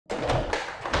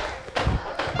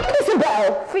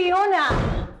Isabel! Fiona!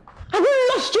 Have you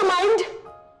lost your mind?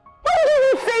 Why did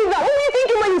you say that? What were you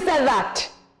thinking when you said that?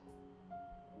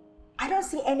 I don't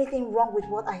see anything wrong with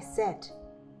what I said.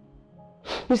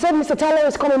 You said Mr. Tyler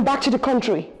is coming back to the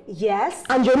country. Yes.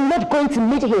 And you're not going to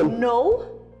meet him.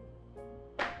 No.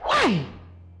 Why?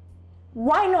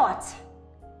 Why not?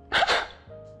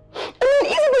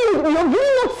 Isabel, you're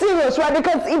really not serious, right?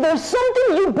 Because if there's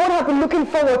something you both have been looking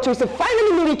forward to is to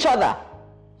finally meet each other.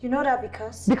 You know that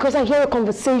because? Because I hear your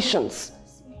conversations.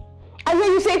 I hear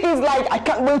you say things like, I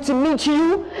can't wait to meet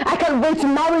you, I can't wait to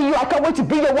marry you, I can't wait to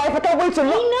be your wife, I can't wait to...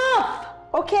 Enough!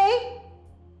 Okay?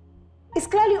 It's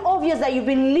clearly obvious that you've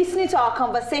been listening to our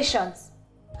conversations.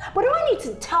 But do I need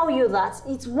to tell you that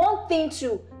it's one thing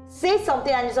to say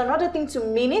something and it's another thing to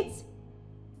mean it?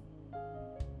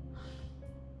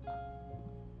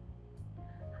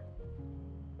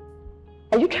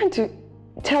 Are you trying to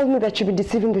tell me that you've been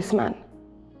deceiving this man?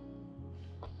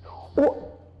 Or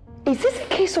is this a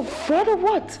case of fraud or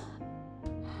what?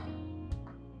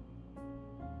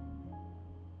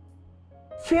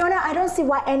 Fiona, I don't see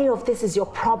why any of this is your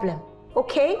problem.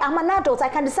 Okay? I'm an adult. I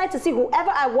can decide to see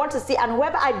whoever I want to see and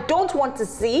whoever I don't want to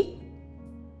see.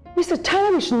 Mr.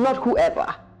 Tyler is not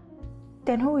whoever.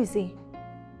 Then who is he?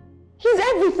 He's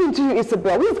everything to you,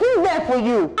 Isabel. He's been there for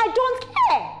you. I don't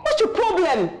care. What's your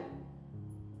problem?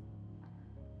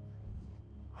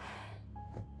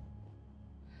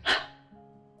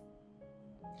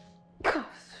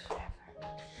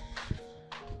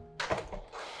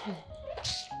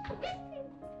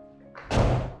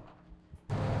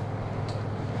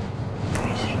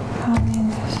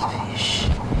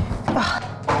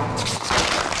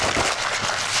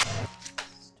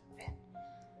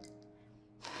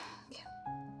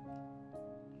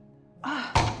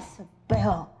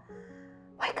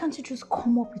 Why can't you just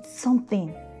come up with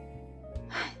something?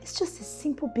 It's just a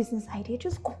simple business idea.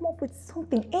 Just come up with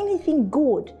something, anything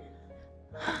good.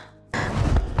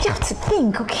 You have to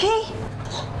think, okay?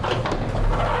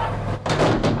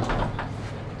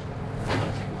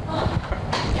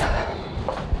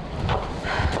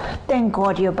 Thank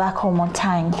God you're back home on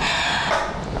time.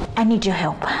 I need your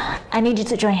help. I need you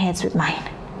to join heads with mine.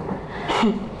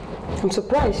 I'm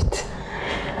surprised.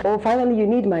 Oh, finally you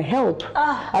need my help.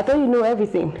 I thought you know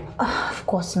everything. Of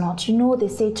course not. You know they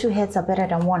say two heads are better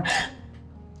than one.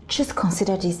 Just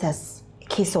consider this as a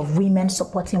case of women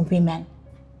supporting women.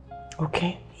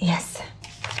 Okay. Yes.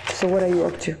 So what are you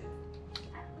up to?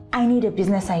 I need a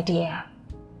business idea.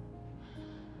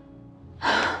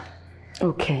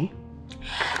 Okay.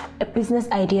 A business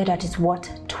idea that is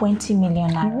worth 20 million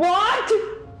naira. What?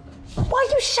 Why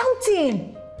are you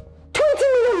shouting? 20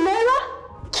 million naira?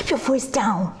 Keep your voice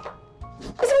down.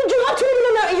 So do you have 20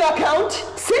 million naira in your account?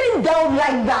 Sitting down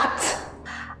like that?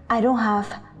 I don't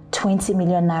have 20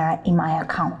 million naira in my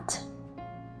account.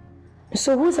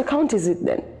 So whose account is it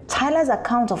then? Tyler's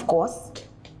account, of course.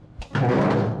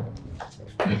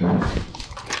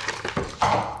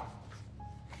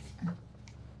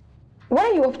 What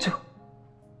are you up to?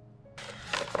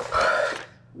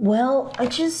 Well, I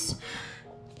just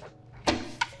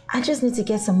need to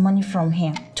get some money from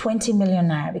him. 20 million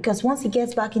naira. Because once he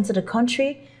gets back into the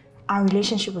country, our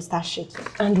relationship will start shaking.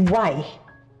 And why?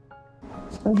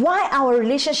 Why our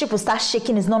relationship will start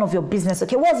shaking is none of your business,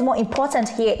 okay? What's more important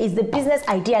here is the business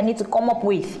idea I need to come up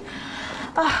with.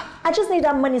 I just need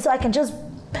that money so I can just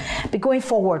be going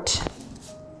forward.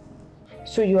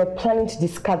 So you are planning to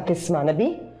discard this man,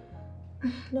 Abi?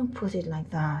 Don't put it like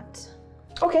that.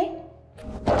 Okay.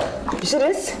 You see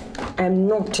this? I'm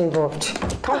not involved.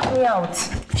 Count me out.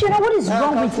 Fiona, what is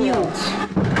wrong with you?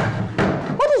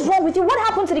 What is wrong with you? What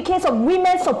happened to the case of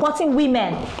women supporting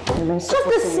women? Just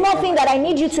this small thing that I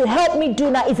need you to help me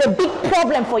do now is a big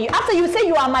problem for you. After you say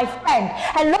you are my friend.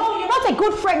 Hello, you're not a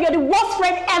good friend. You're the worst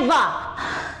friend ever.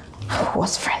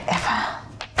 Worst friend ever.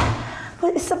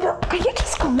 But Isabel, can you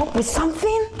just come up with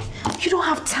something? You don't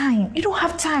have time. You don't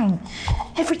have time.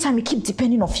 Every time you keep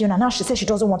depending on Fiona, now she says she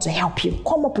doesn't want to help you.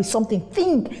 Come up with something.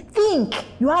 Think.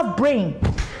 You have brain.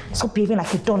 Stop behaving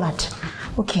like a dullard.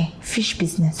 Okay, fish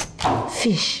business.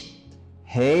 Fish.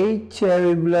 Hey,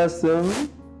 Cherry Blossom.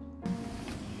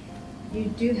 You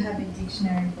do have a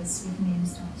dictionary for sweet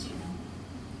names, don't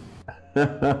you?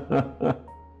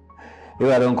 If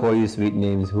I don't call you sweet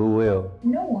names, who will?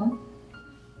 No one.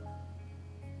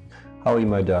 How are you,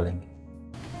 my darling?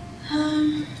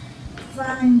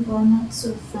 Fine, but not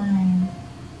so fine.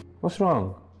 What's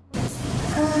wrong?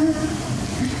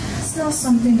 It's not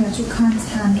something that you can't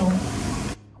handle.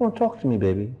 Come on, talk to me,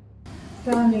 baby.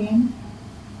 Darling,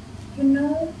 you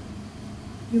know,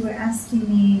 you were asking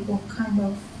me what kind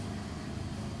of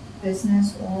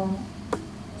business or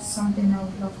something I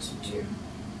would love to do.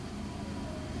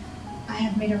 I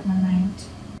have made up my mind.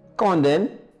 Come on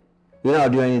then. You know I'll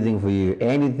do anything for you.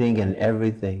 Anything and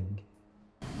everything.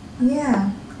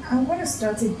 Yeah, I want to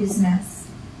start a business.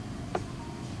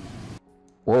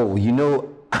 Whoa, you know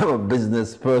I'm a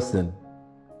business person.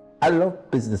 I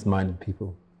love business-minded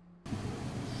people.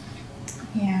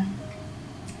 Yeah.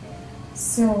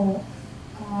 So,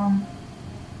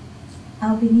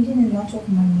 I'll be needing a lot of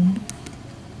money.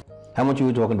 How much are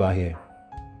we talking about here?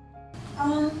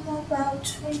 About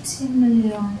 20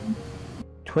 million.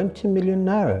 20 million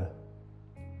naira?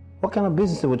 What kind of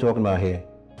business are we talking about here?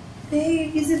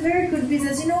 Babe, it's a very good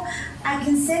business. You know, I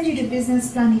can send you the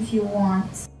business plan if you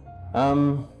want.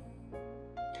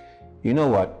 You know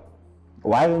what?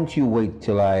 Why don't you wait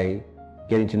till I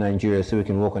get into Nigeria so we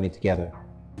can work on it together?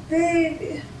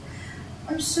 Babe,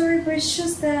 I'm sorry, but it's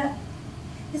just that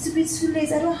it's a bit too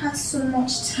late. I don't have so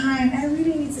much time. I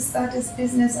really need to start this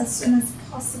business as soon as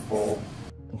possible.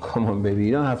 Come on, baby.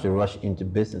 You don't have to rush into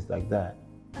business like that.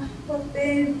 But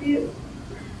babe, you...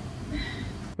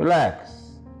 Relax.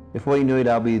 Before you know it,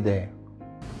 I'll be there.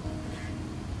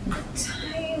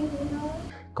 Time, you know?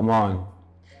 Come on.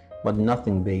 But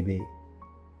nothing, baby.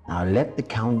 Now let the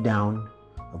countdown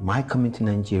of my coming to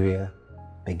Nigeria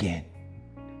begin.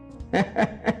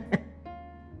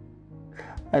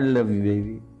 I love you,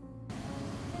 baby.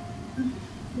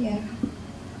 Yeah,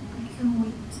 I can't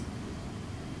wait.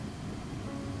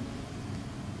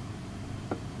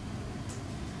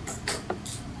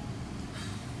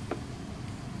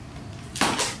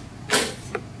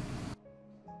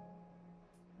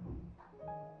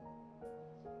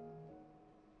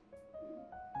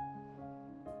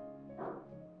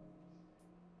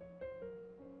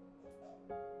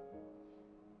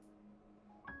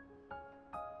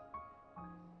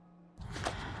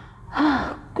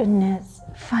 Oh, goodness.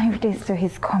 5 days till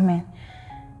he's coming.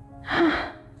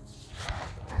 I'm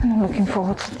not looking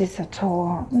forward to this at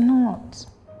all. Not.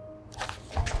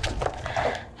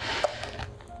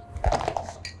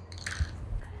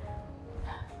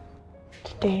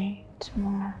 Today,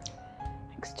 tomorrow,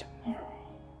 next tomorrow.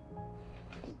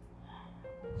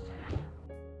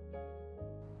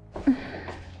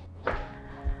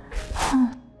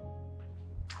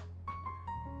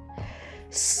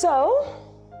 So,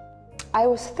 I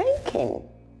was thinking,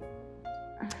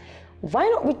 why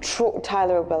not we throw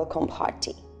Tyler a welcome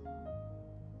party?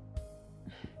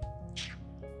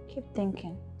 Keep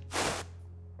thinking.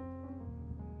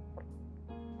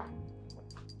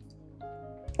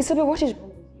 Isabel, what is wrong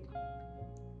with you?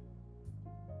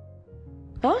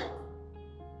 Huh?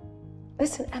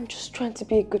 Listen, I'm just trying to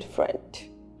be a good friend.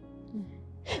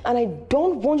 And I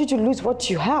don't want you to lose what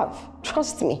you have.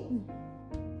 Trust me.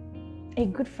 A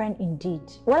good friend indeed.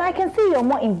 Well, I can see you're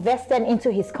more invested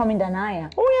into his coming than I am.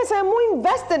 Oh yes, I'm more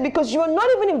invested because you are not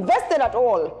even invested at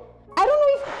all. I don't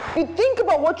know if you think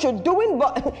about what you're doing,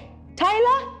 but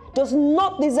Tyler does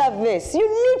not deserve this. You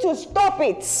need to stop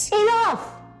it.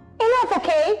 Enough! Enough,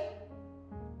 okay?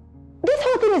 This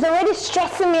whole thing is already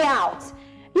stressing me out.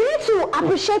 You need to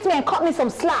appreciate me and cut me some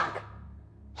slack.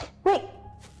 Wait.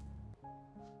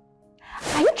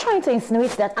 Are you trying to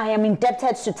insinuate that I am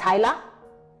indebted to Tyler?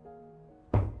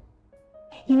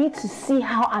 You need to see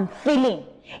how I'm feeling.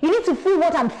 You need to feel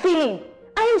what I'm feeling.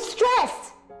 I am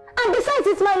stressed. And besides,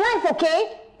 it's my life,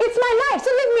 okay? It's my life, so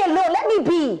leave me alone. Let me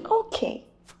be. Okay.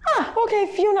 Okay,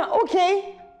 Fiona,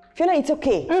 okay. Fiona, it's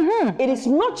okay. It is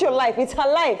not your life, it's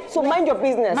her life. So mind your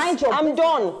business. Mind your I'm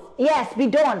done. Yes, be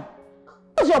done.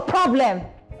 What's your problem?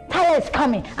 Tyler is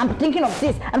coming. I'm thinking of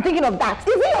this. I'm thinking of that.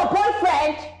 Is he your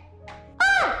boyfriend?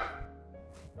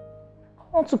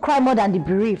 I want to cry more than the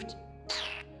bereaved.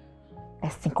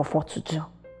 Let's think of what to do.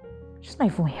 She's not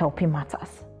even helping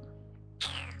matters.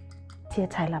 Dear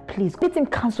Tyler, please, let him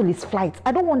cancel his flight.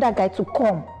 I don't want that guy to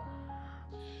come.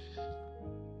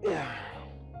 Yeah.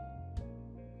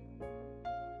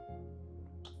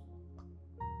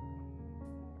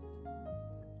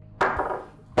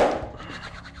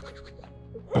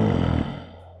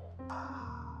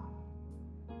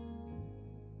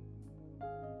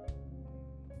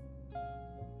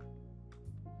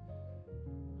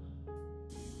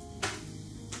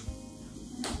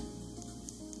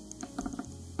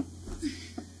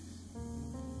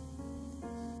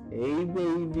 Hey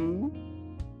baby,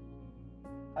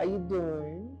 how you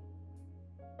doing?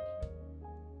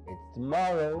 It's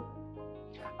tomorrow.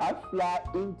 I fly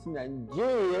into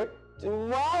Nigeria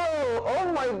tomorrow.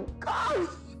 Oh my gosh!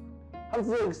 I'm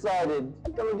so excited. I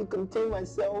can't really contain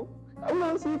myself. I'm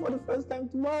gonna see you for the first time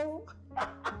tomorrow.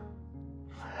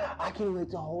 I can't wait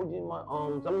to hold you in my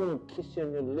arms. I'm gonna kiss you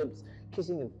on your lips, kiss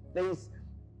you in your face.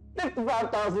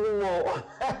 55,000 more.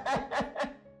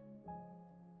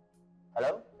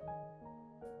 Hello?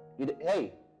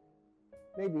 Hey,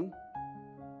 baby,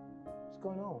 what's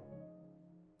going on?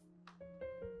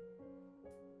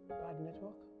 Bad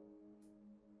network?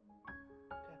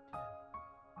 Goddamn.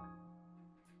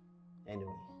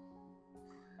 Anyway,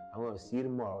 I'm gonna see you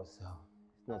tomorrow, so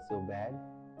it's not so bad.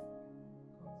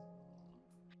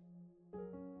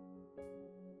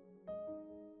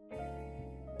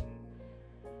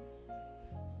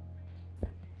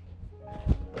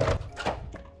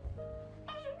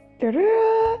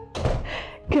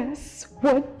 Guess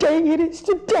what day it is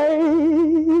today?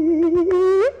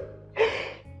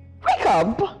 Wake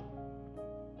up!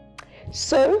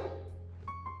 So,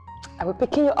 are we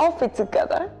picking your outfit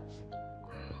together?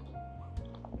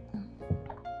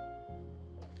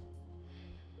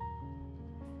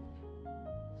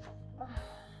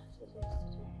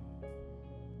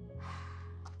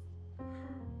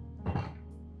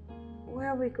 Where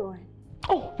are we going?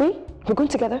 Oh, we're going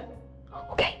together.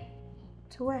 Okay.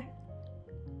 To where?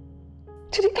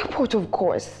 To the airport, of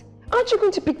course. Aren't you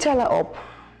going to pick Tyler up?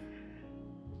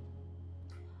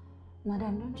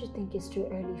 Madam, don't you think it's too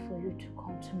early for you to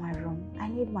come to my room? I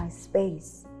need my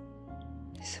space.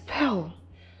 Isabel.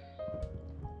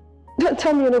 Don't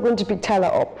tell me you're not going to pick Tyler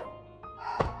up.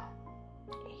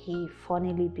 He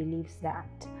funnily believes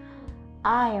that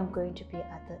I am going to be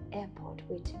at the airport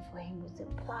waiting for him with a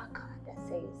placard that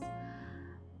says,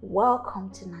 "Welcome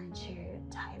to Nigeria,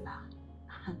 Tyler,"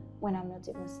 when I'm not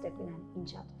even stepping an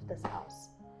inch out of this house.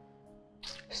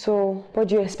 So, what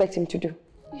do you expect him to do?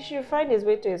 He should find his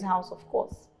way to his house, of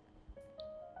course.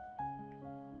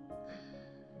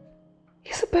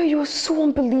 Isabel, you're so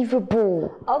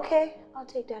unbelievable. Okay, I'll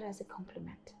take that as a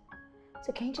compliment.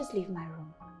 So can you just leave my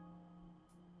room?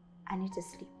 I need to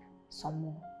sleep some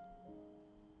more.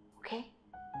 Okay?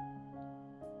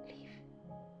 Leave.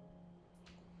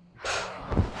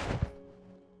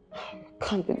 I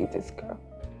can't believe this girl.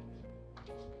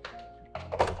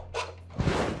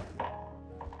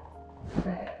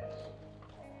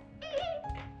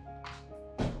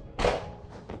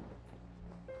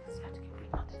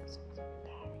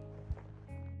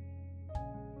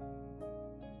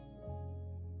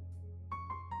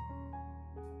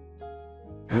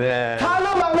 Man.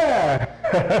 Hello, my man.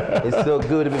 It's so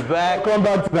good to be back. Come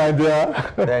back to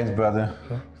Nigeria. Thanks, brother.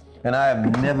 And I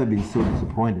have never been so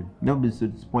disappointed. Never been so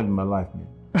disappointed in my life, man.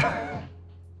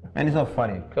 And it's not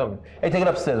funny. Come. Hey, take it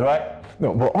upstairs, right?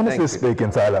 No, but honestly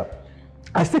speaking, Tyler,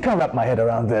 I still can't wrap my head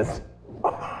around this.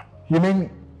 You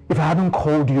mean if I hadn't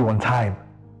called you on time,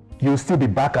 you'll still be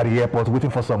back at the airport waiting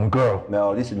for some girl?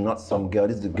 No, this is not some girl.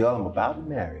 This is the girl I'm about to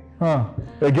marry. Huh?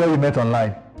 A girl you met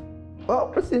online?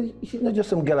 Well, listen, she's not just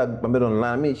some girl I met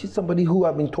online. I mean, she's somebody who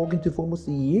I've been talking to for almost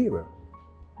a year.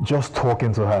 Just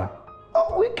talking to her?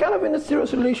 Oh, we're kind of in a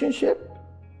serious relationship,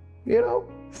 you know?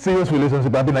 Serious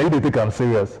relationship? I mean, you didn't think I'm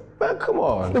serious? Man, come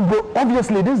on. But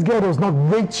obviously, this girl does not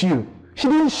rate you. She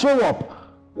didn't show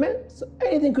up. Man,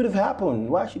 anything could have happened.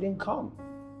 Why she didn't come?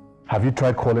 Have you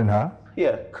tried calling her?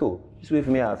 Yeah, cool. Just wait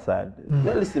for me outside.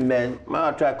 Now listen, man,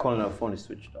 I tried calling her phone, is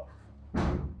switched off.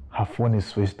 Her phone is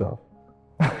switched off.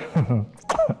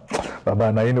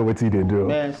 Baba, now you know what they do.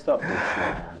 Man, stop this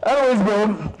shit. Anyways,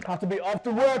 bro, have to be off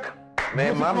to work.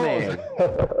 Man, my man.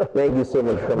 Thank you so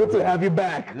much for coming. Good to have you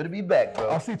back. Good to be back, bro.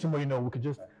 I'll see you tomorrow. You know, we could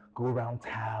just go around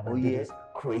town and do this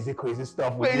crazy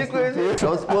stuff. Crazy.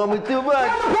 Don't spoil me too much.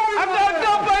 I gotta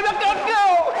go, baby. I gotta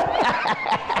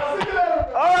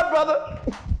go. All right, brother.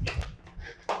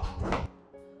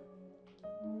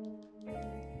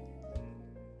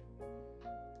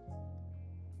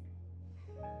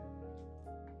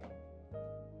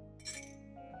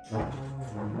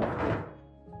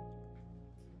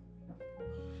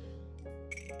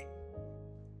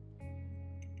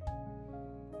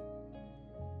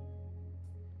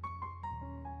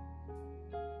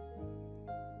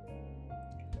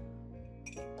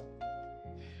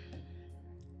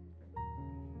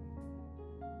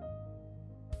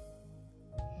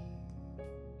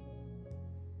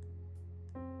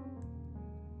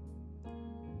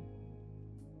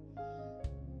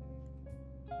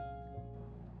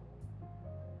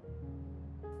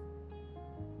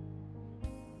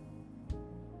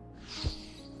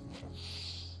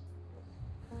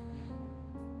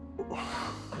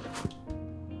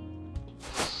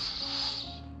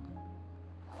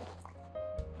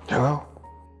 Hello?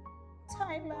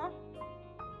 Tyler.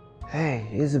 Hey,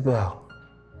 Isabel.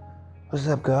 What's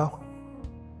up, girl?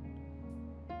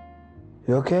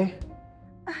 You okay?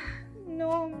 No,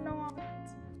 I'm not.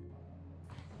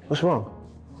 What's wrong?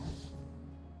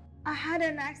 I had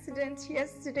an accident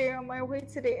yesterday on my way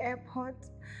to the airport.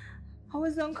 I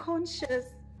was unconscious.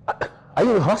 Are you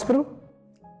in the hospital?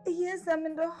 Yes, I'm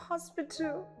in the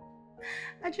hospital.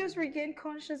 I just regained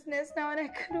consciousness now and I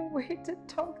couldn't wait to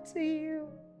talk to you.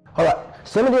 Alright,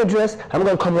 send me the address. I'm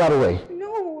gonna come right away.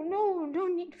 No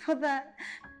need for that.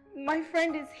 My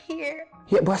friend is here.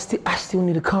 Yeah, but I still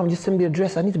need to come. Just send me the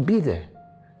address. I need to be there.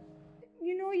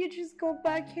 You know, you just go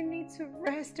back. You need to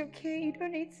rest, okay? You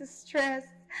don't need to stress.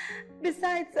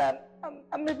 Besides,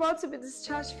 I'm about to be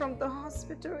discharged from the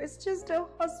hospital. It's just the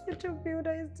hospital bill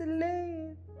that is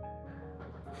delayed.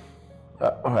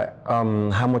 All right.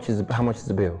 How much is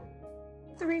the bill?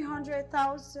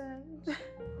 300,000.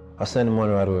 I'll send the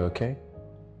money right away. Okay?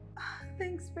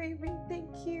 Thanks, baby.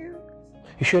 Thank you.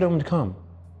 You sure don't want to come?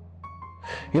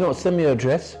 You know, send me your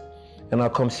address, and I'll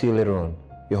come see you later on.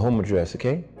 Your home address,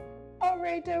 okay? All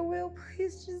right, I will.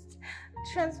 Please just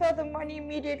transfer the money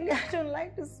immediately. I don't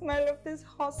like the smell of this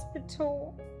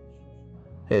hospital.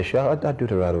 Yeah, sure. I'll do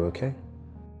the right away, okay?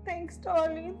 Thanks,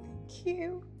 darling. Thank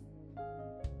you.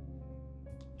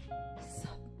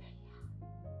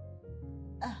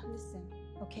 Listen,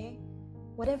 okay?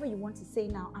 Whatever you want to say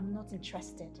now, I'm not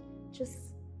interested.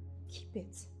 Just keep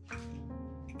it.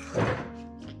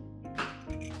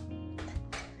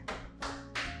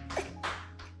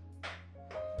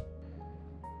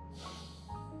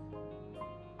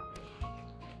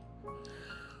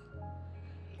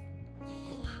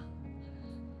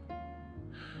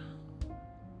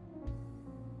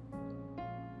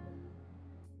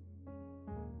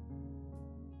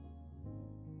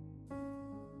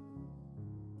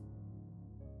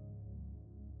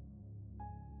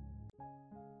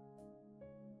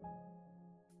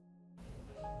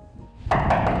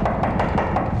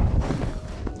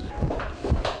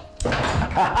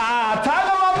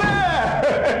 Tyler, my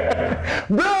man!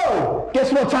 Bro,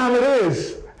 guess what time it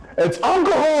is? It's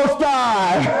alcohol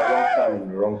time!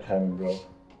 Wrong time, bro.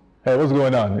 Hey, what's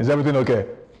going on? Is everything okay?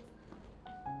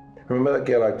 Remember that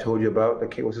girl I told you about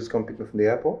that kid was just going to pick me from the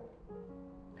airport?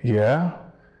 Yeah?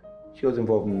 She was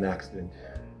involved in an accident.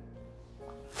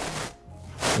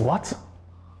 What?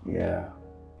 Yeah.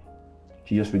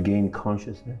 She just regained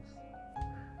consciousness.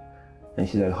 And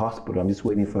she's at the hospital. I'm just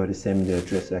waiting for her to send me the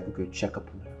address so I could go check up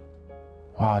on her.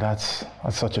 Wow, that's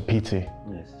such a pity.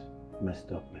 Yes,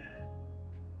 messed up, man.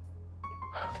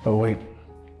 Oh, wait.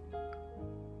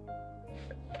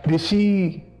 Did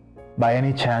she, by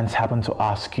any chance, happen to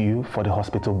ask you for the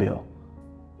hospital bill?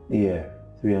 Yeah,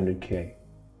 300K.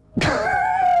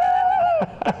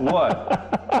 What?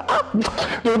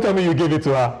 Don't tell me you gave it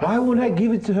to her. Why would I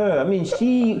give it to her? I mean,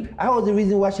 I was the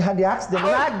reason why she had the accident.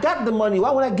 When I got the money,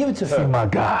 why would I give it to her? See, my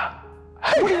guy.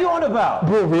 What are you on about?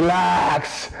 Bro,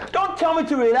 relax. Don't tell me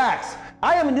to relax.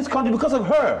 I am in this country because of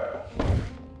her.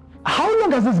 How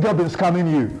long has this girl been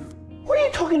scamming you? What are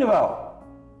you talking about?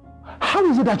 How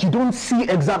is it that you don't see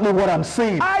exactly what I'm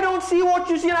saying? I don't see what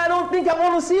you see, and I don't think I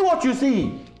want to see what you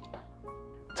see.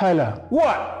 Tyler.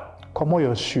 What? Come on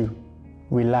your shoe.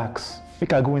 Relax.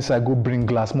 Make I go inside, go bring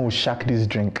glass, more shack this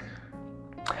drink.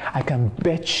 I can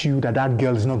bet you that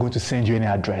girl is not going to send you any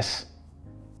address.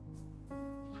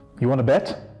 You want to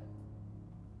bet?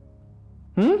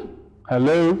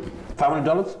 Hello?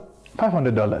 $500?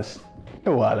 $500.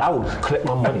 Oh, well, I will collect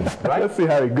my money, right? Let's see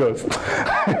how it goes.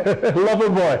 Lover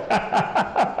boy.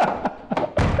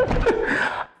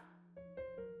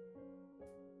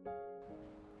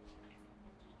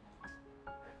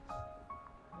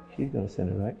 She's gonna send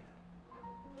it, right?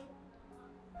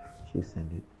 She'll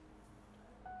send it.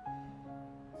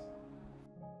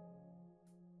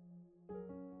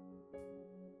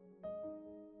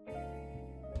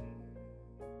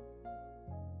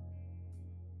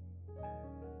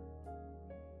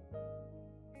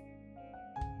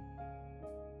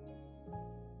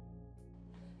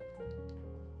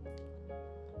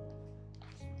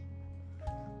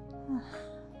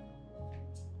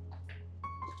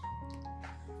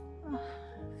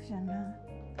 Fiona,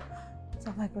 what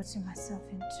have I gotten myself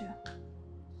into?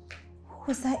 What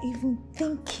was I even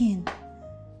thinking?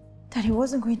 That he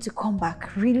wasn't going to come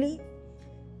back, really?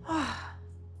 I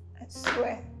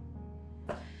swear.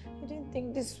 He didn't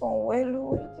think this one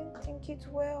well, he didn't think it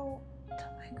well. What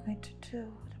am I going to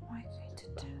do? What am I going to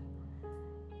do?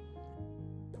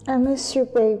 I miss you,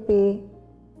 baby.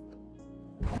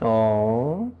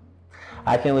 Oh,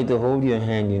 I can't wait to hold your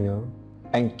hand, you know,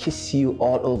 and kiss you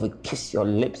all over, kiss your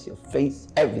lips, your face,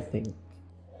 everything.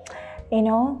 You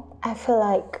know, I feel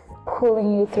like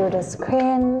pulling you through the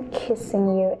screen,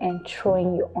 kissing you, and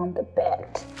throwing you on the bed.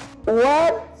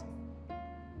 What?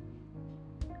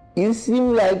 You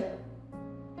seem like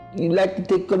you like to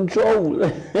take control.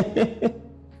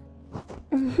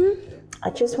 I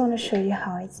just want to show you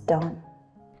how it's done.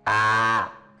 I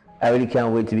really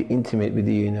can't wait to be intimate with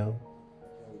you, you know.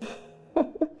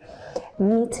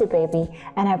 Me too, baby.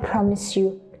 And I promise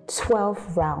you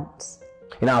 12 rounds.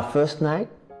 And our first night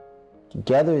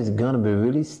together is gonna be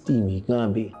really steamy. It's gonna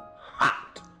be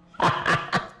hot.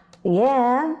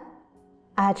 Yeah.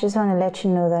 I just want to let you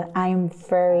know that I am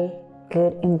very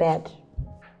good in bed.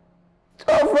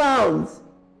 12 rounds?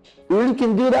 You really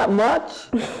can do that much?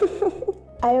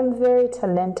 I am very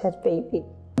talented, baby.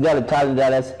 You got a talent in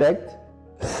that aspect?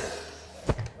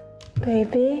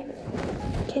 Baby,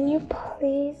 can you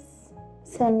please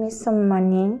send me some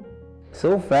money?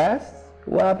 So fast?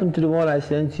 What happened to the one I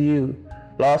sent to you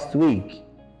last week?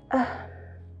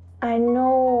 I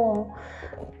know,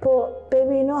 but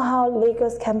baby, you know how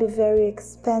Lagos can be very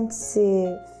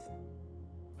expensive.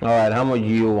 Alright, how much do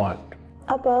you want?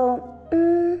 About,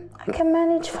 I can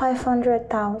manage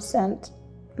 500,000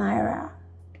 naira.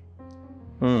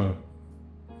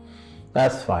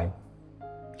 That's fine.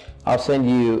 I'll send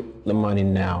you the money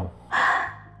now.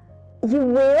 You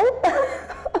will?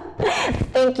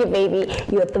 Thank you, baby.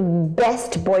 You're the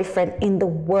best boyfriend in the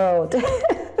world.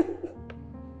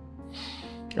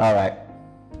 All right.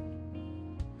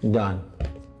 Done.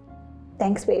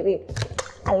 Thanks, baby.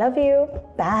 I love you.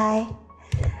 Bye.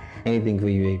 Anything for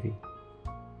you, baby.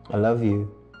 I love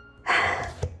you.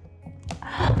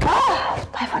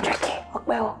 500K.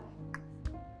 Well.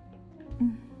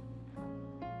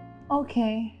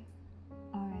 Okay.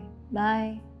 All right.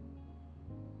 Bye.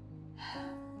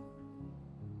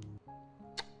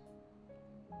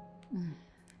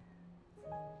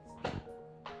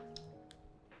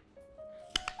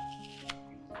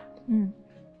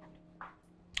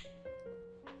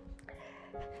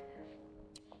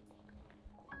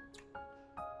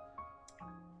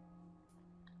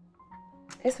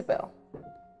 Isabel,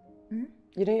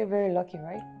 you know you're very lucky,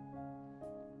 right?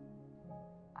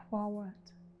 About what?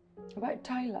 About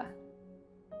Tyler.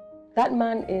 That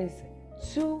man is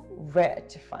too rare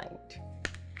to find.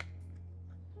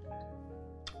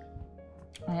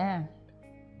 Yeah.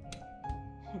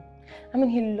 I mean,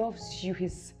 he loves you,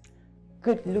 he's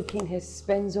good looking, he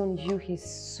spends on you, he's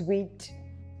sweet.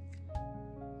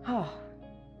 Ah.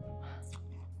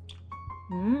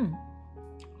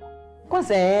 What's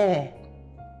that?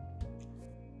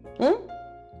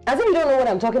 As if you don't know what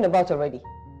I'm talking about already.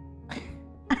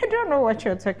 I don't know what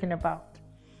you're talking about.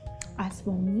 As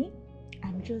for me,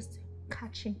 I'm just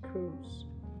catching cruise.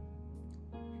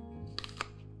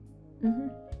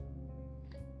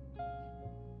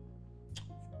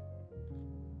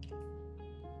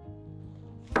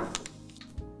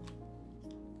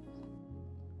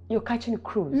 You're catching a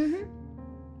cruise?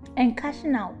 And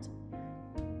cashing out.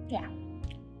 Yeah.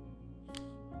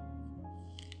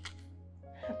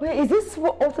 Wait, is this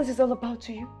what all this is all about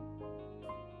to you?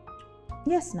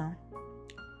 Yes, now.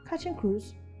 Catching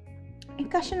cruise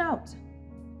and cashing out.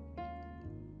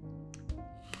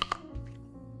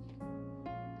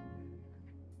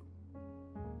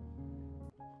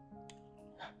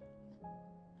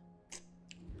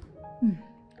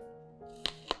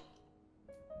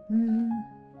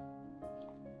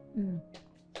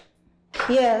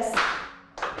 Yes.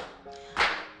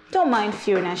 Don't mind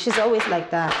Fiona, she's always like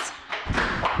that.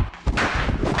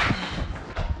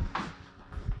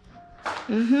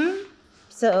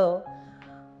 So,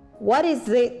 what is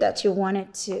it that you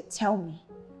wanted to tell me?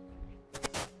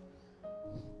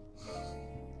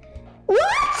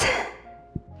 What?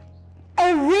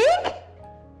 A ring?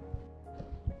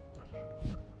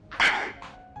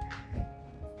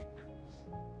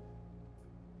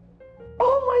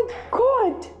 Oh my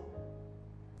God!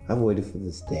 I've waited for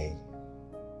this day.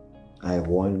 I have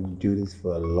wanted to do this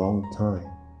for a long time.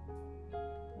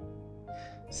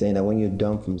 Saying that when you're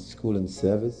done from school and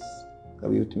service, I'll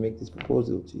be able to make this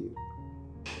proposal to you.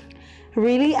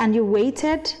 Really? And you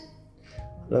waited?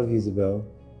 I love you, Isabel.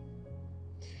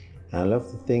 And I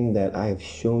love the thing that I have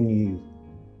shown you.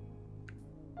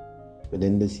 But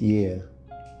in this year,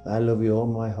 I love you all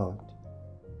my heart.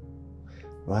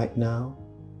 Right now,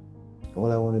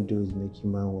 all I want to do is make you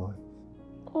my wife.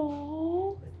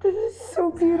 Oh, this is so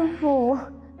beautiful.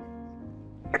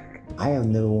 I have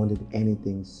never wanted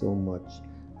anything so much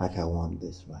like I want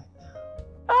this right now.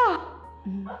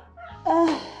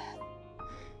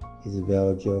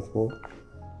 Isabel Joffo,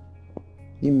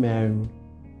 you marry me?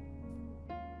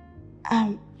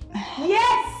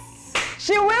 Yes!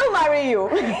 She will marry you.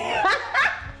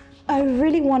 I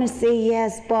really want to say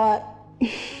yes, but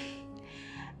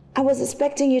I was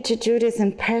expecting you to do this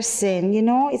in person, you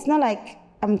know? It's not like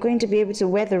I'm going to be able to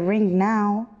wear the ring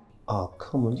now. Oh,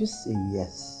 come on, just say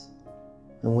yes.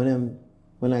 And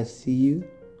when I see you,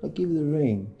 I'll give you the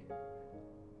ring.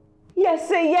 Yes,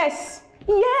 say yes.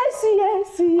 Yes,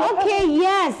 yes, yes. Okay,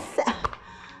 yes.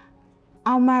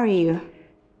 I'll marry you.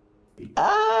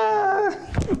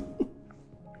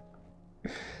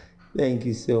 Thank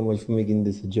you so much for making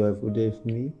this a joyful day for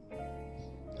me.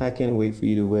 I can't wait for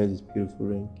you to wear this beautiful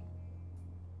ring.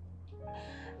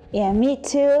 Yeah, me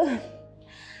too.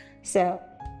 So,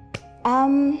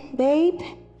 babe,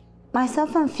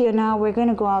 myself and Fiona, we're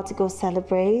gonna go out to go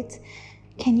celebrate.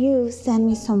 Can you send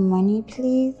me some money,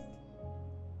 please?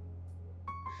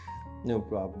 No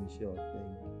problem, sure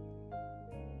thing.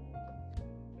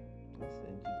 I'll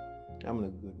send you. I'm in a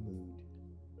good mood.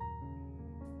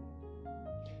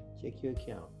 Check your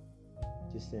account.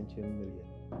 Just sent you $1 million.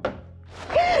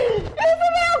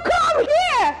 Isabel, come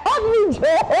here! Hug me,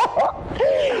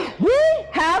 we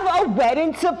have a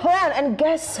wedding to plan, and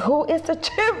guess who is the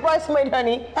chief bridesmaid,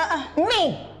 honey?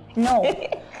 Me? No.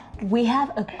 We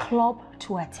have a club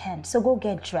to attend, so go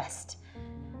get dressed.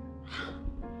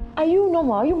 Are you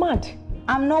normal? Are you mad?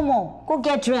 I'm normal. Go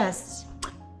get dressed.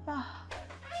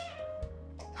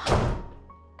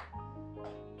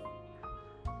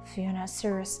 Fiona,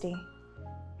 seriously,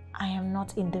 I am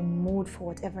not in the mood for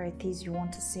whatever it is you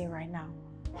want to say right now.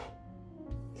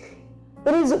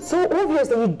 It is so obvious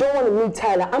that you don't want to meet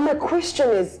Tyler, and my question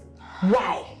is,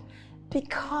 why?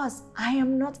 Because I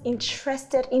am not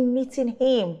interested in meeting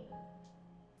him.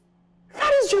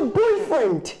 That is your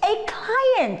boyfriend. A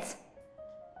client.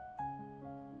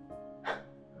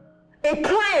 A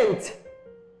client.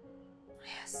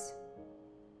 Yes.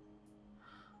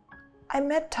 I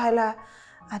met Tyler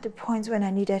at the point when I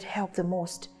needed help the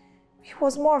most. He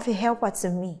was more of a helper to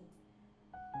me.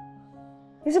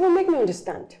 Isabel, make me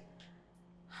understand.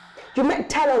 You met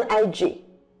Tyler on IG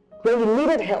when you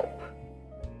needed help.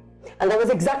 And that was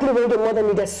exactly when your mother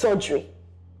needed surgery.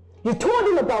 You told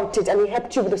him about it and he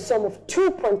helped you with a sum of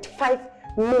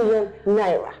 2.5 million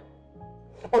naira.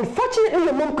 Unfortunately,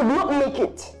 your mom could not make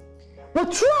it.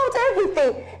 But throughout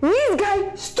everything, this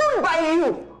guy stood by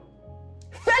you,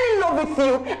 fell in love with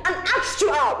you, and asked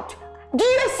you out.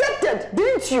 You accepted,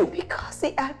 didn't you? Because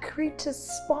he agreed to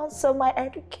sponsor my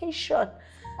education.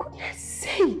 Goodness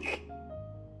sake.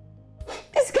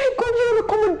 This guy got you an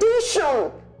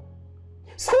accommodation,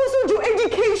 sponsored your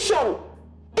education,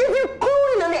 gave you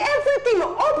clothing and everything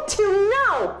up till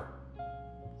now.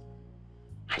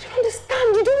 I don't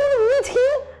understand. You don't want to meet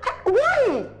him?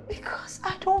 Why? Because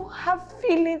I don't have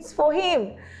feelings for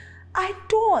him. I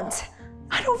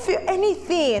don't feel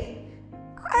anything.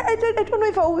 I don't know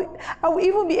if I will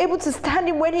even be able to stand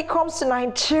him when he comes to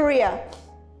Nigeria.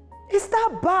 Is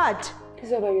that bad?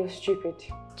 Isabel, you're stupid.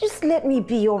 Just let me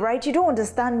be, all right? You don't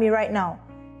understand me right now.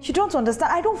 You don't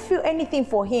understand. I don't feel anything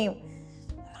for him.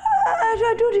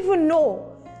 I don't even know.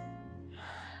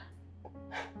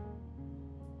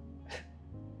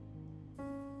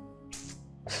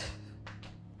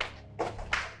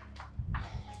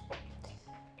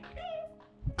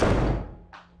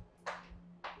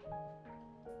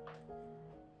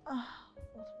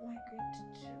 What am I going to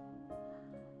do?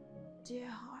 Dear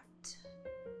heart,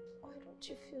 why don't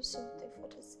you feel something for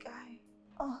this guy?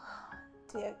 Oh,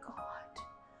 dear God,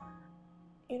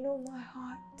 you know my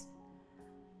heart.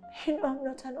 You know I'm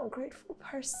not an ungrateful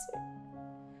person.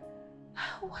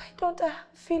 Why don't I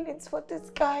have feelings for this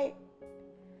guy?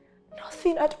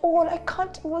 Nothing at all. I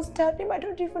can't even stand him. I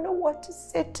don't even know what to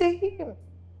say to him.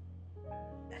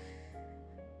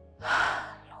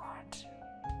 Lord,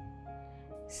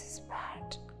 this is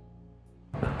bad.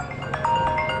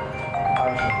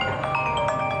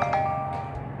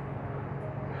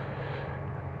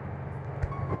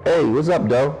 Hey, what's up,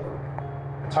 though?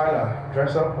 Tyler,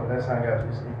 dress up and let's hang out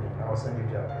this evening. I'll send you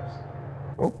the address.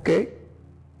 Okay.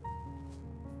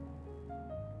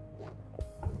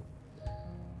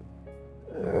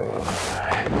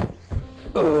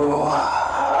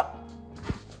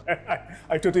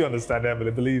 I totally understand,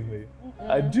 Emily, believe me.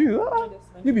 I do.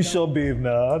 You be sure, babe,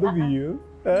 now. Don't be you.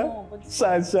 No,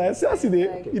 shine. See, I see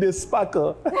the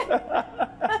sparkle.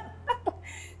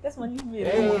 That's when you made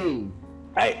Hey.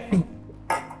 Hey,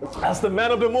 that's the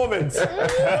man of the moment.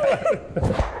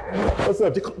 What's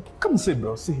up? Come and sit,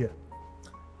 bro. Sit here.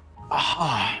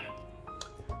 Ah.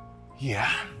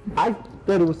 Yeah. I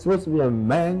thought it was supposed to be a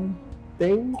man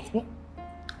thing.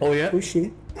 Oh, yeah? Who's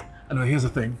she? I know, here's the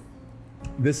thing.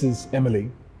 This is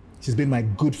Emily. She's been my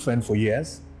good friend for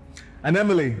years. And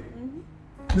Emily,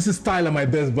 this is Tyler, my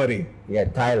best buddy. Yeah,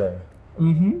 Tyler.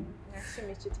 Nice to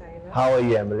meet you, Tyler. How are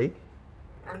you, Emily?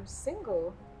 I'm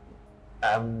single.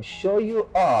 I'm sure you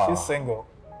are. She's single.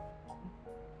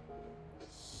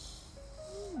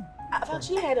 I've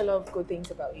actually heard a lot of good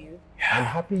things about you. I'm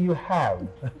happy you have.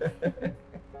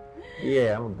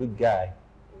 Yeah, I'm a good guy.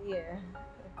 Yeah.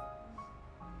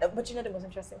 But you know the most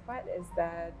interesting part is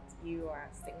that you are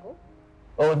single?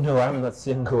 Oh no, I'm not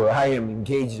single. I am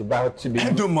engaged, about to be.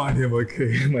 Don't mind him,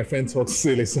 okay? My friend talks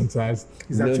silly sometimes.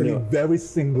 He's actually very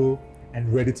single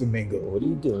and ready to mingle. What are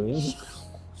you doing?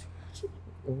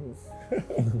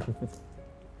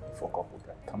 Fuck up with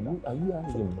that. Come on. Are you out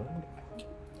of your mind?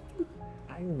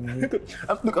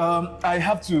 Look, I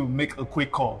have to make a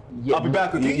quick call. Yeah, I'll be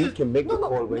back. Okay? You can make the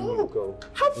call when you go.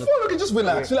 Have fun. Okay, just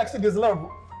relax. Relax. There's a lot of.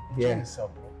 Yeah.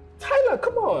 Yourself, bro. Tyler,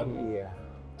 come on. Yeah.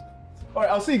 All right,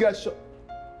 I'll see you guys.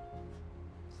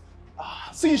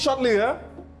 See you shortly, huh?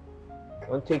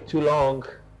 Won't take too long.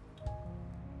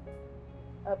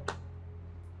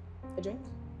 A drink?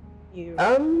 You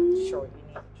Sure you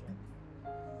need a drink.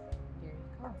 Here you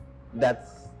go. That's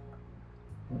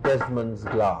Desmond's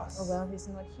glass. Oh, well, he's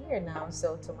not here now,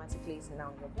 so automatically it's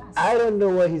now your glass. I don't know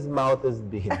where his mouth has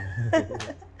been.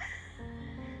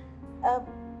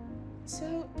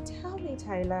 So tell me,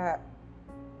 Tyler,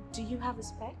 do you have a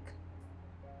spec?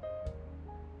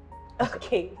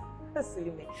 Okay,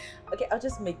 silly me. Okay, I'll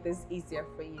just make this easier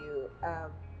for you.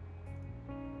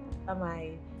 Am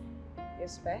I your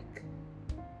spec?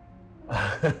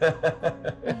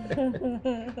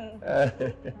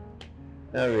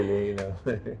 Not really, you know.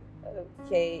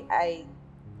 Okay,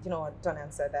 you know what, don't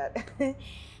answer that.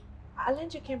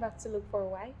 Aren't you came back to look for a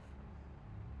wife?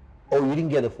 Oh, you didn't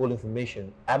get the full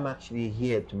information. I'm actually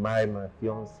here to marry my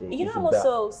fiance. You know, I'm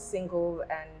also single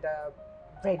and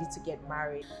ready to get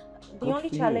married. The only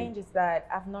challenge is that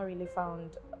I've not really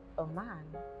found a man.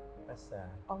 That's sad.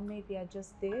 Or maybe I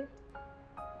just did.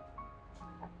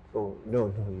 Oh,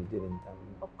 no, you didn't.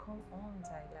 Oh, come on,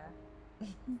 Tyler.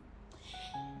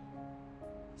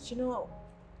 You know,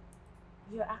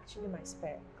 you're actually my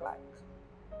spec, like,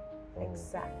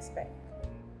 exact spec.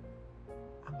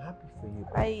 I'm happy for you.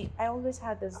 I always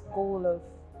had this goal of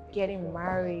getting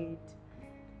married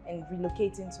and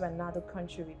relocating to another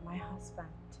country with my husband.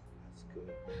 That's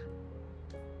good.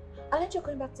 Aren't you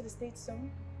going back to the States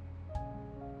soon?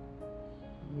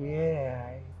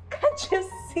 Yeah. Can't you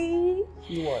see?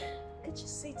 See what? Can't you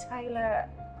see, Tyler?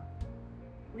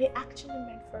 We're actually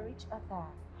meant for each other.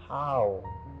 How?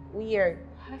 We are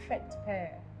a perfect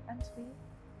pair, aren't we?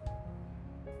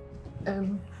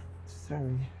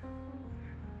 Sorry.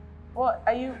 What?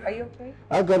 Are you okay?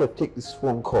 I gotta take this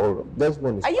phone call. This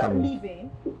one is Are you coming.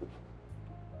 leaving?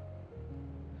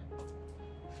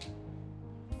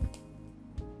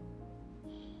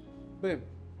 Babe,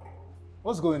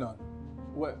 what's going on?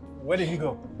 Where did he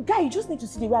go? Guy, you just need to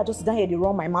see the way I just sit down here, they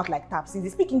run my mouth like tap. Since they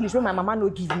speak English when my mama no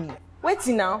give me. Wait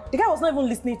now. The guy was not even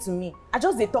listening to me. I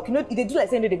just they talk, you know, they do like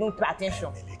saying they don't pay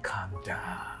attention. Emily, calm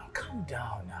down. Calm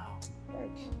down now.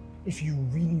 If you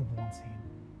really want him,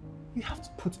 you have to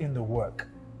put in the work.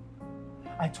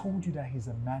 I told you that he's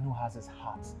a man who has his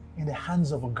heart in the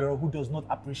hands of a girl who does not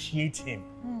appreciate him.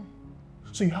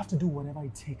 So you have to do whatever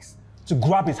it takes to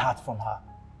grab his heart from her.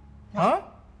 Huh?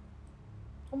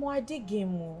 I did game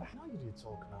more. Now you did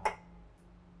talk now.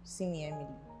 See me, Emily.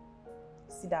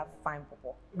 See that fine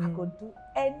purple. I could do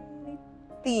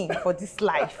anything for this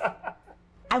life.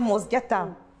 I must get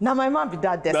her. Now my man be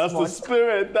that Desmond. That's the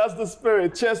spirit. That's the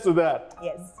spirit. Cheers to that.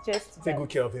 Yes, cheers to Take that. good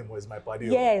care of him, or is my buddy.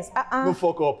 Yes. No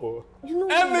fuck up, oh. You know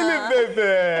Emily,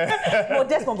 baby. No,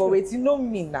 Desmond, but wait, you know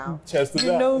me now. Cheers to that.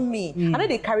 You know me. I know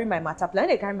they carry my matter play. I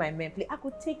know they carry my men play. I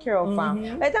could take care of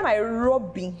her. By the time I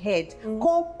rub in head,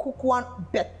 come cook one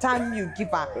better meal, give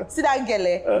her. See that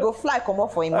girl, go fly, come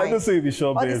up for him. I don't say the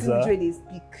shop all is, this English they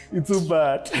speak. It's too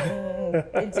bad.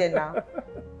 Now.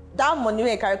 That money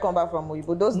when I carry come back from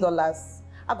Oyibo, those dollars,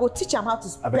 I go teach him how to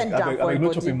spend down for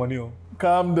no chopping money. Oh.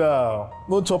 Calm down.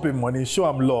 No chopping money. Show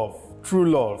him love. True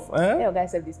love. Eh? Hey,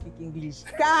 guys say they speak English.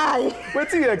 Guy! What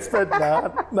do you expect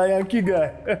now? Na Yankee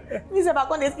guy. Me say I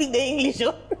can't speak the English.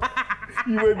 You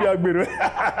will be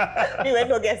Agbero. Me will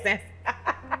no get sense.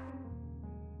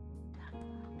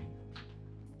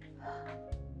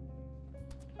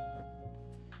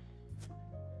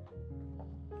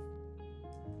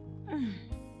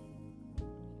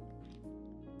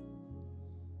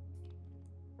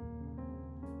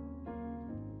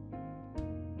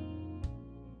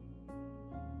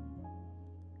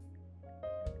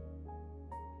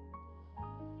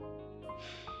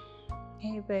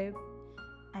 Hey babe,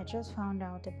 I just found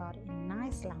out about a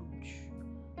nice lounge.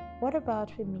 What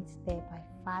about we meet there by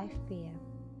 5 p.m?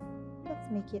 Let's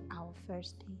make it our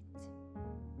first date.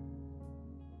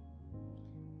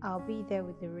 I'll be there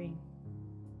with the ring.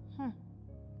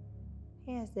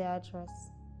 Here's the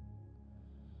address.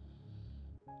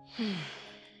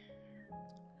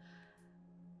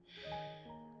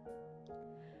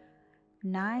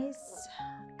 Nice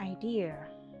idea.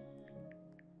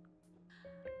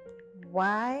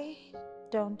 why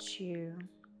don't you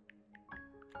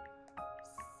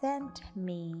send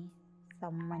me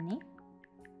some money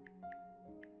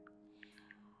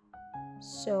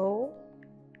so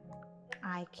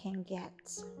I can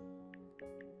get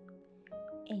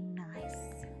a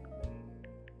nice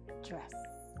dress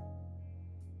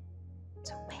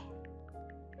to wear?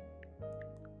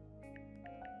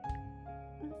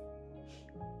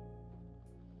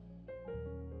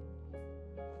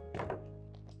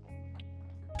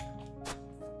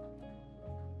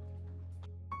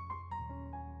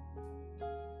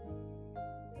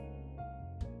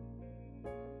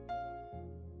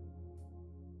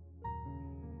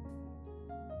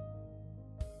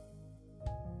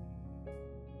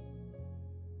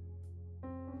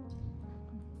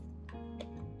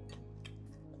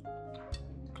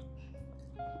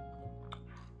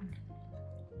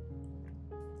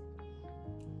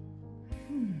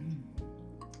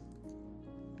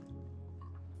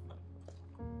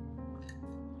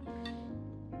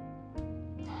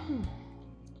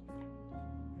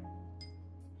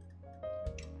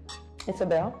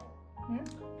 Isabel,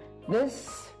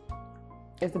 this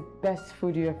is the best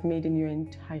food you have made in your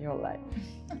entire life.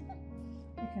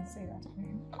 You can say that.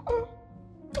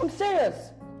 I'm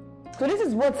serious. So this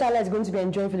is what Salah is going to be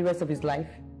enjoying for the rest of his life.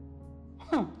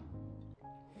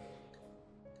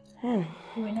 You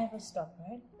will never stop,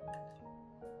 right?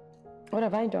 What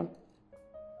have I done?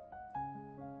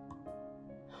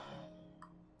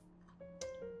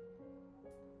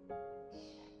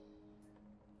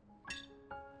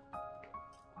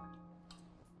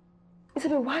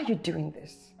 Isabel, why are you doing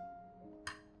this?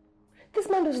 This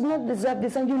man does not deserve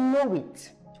this and you know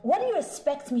it. What do you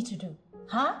expect me to do?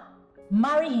 Huh?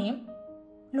 Marry him?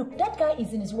 Look, that guy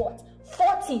is in his what?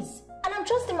 40s. And I'm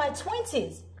just in my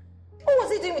 20s. What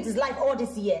was he doing with his life all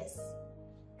these years?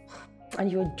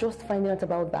 And you're just finding out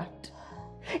about that.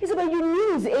 Isabel, you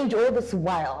knew his age all this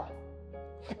while.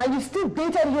 And you still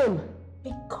dated him.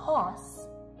 Because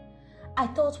I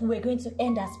thought we were going to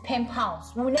end as pen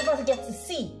pals. We will never get to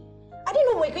see. I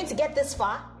didn't know we were going to get this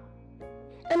far.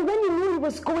 And when you knew he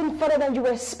was going further than you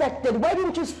expected, why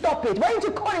didn't you stop it? Why didn't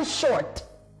you cut it short?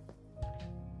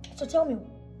 So tell me,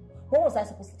 what was I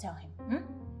supposed to tell him?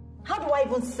 How do I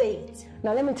even say it?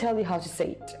 Now let me tell you how to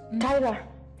say it. Tyler,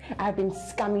 I've been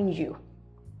scamming you.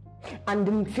 And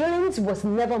the feelings was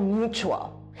never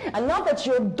mutual. And now that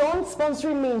you're done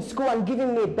sponsoring me in school and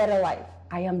giving me a better life,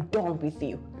 I am done with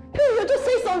you. Period, just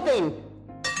say something.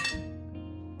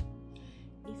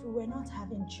 If we were not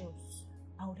having juice,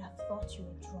 I would have thought you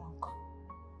were drunk.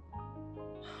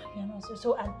 You know,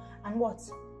 so and what?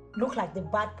 Look like the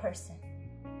bad person.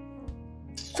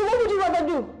 So what would you rather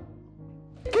do?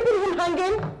 Keeping him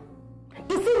hanging?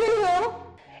 Deceiving him?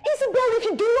 Isabel, if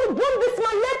you do not want this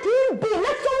man, let him be.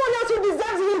 Let someone else who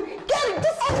deserves him get it.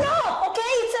 This is enough,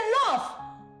 okay? It's enough.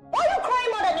 Why are you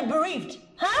crying more than the bereaved?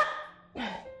 Huh?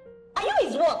 Are you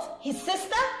his what? His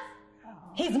sister?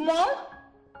 His mom?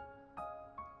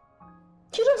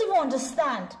 You don't even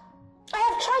understand. I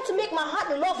have tried to make my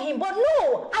heart love him, but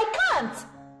no, I can't.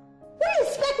 What do you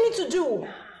expect me to do?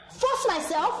 Force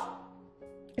myself?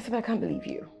 Isabel, I can't believe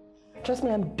you. Trust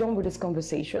me, I'm done with this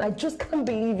conversation. I just can't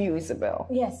believe you, Isabel.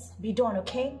 Yes, be done,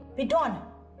 okay? Be done.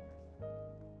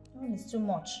 It's too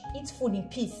much. Eat food in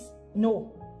peace.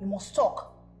 No, you must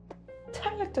talk.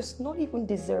 Tyler does not even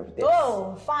deserve this.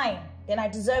 Oh, fine. Then I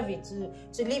deserve it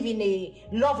to live in a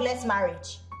loveless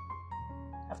marriage.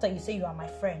 After you say you are my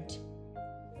friend.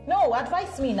 No,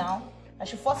 advise me now. I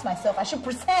should force myself. I should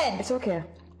pretend. It's okay.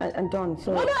 I'm done.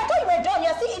 So... No, I thought you were done.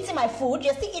 You're still eating my food.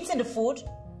 You're still eating the food.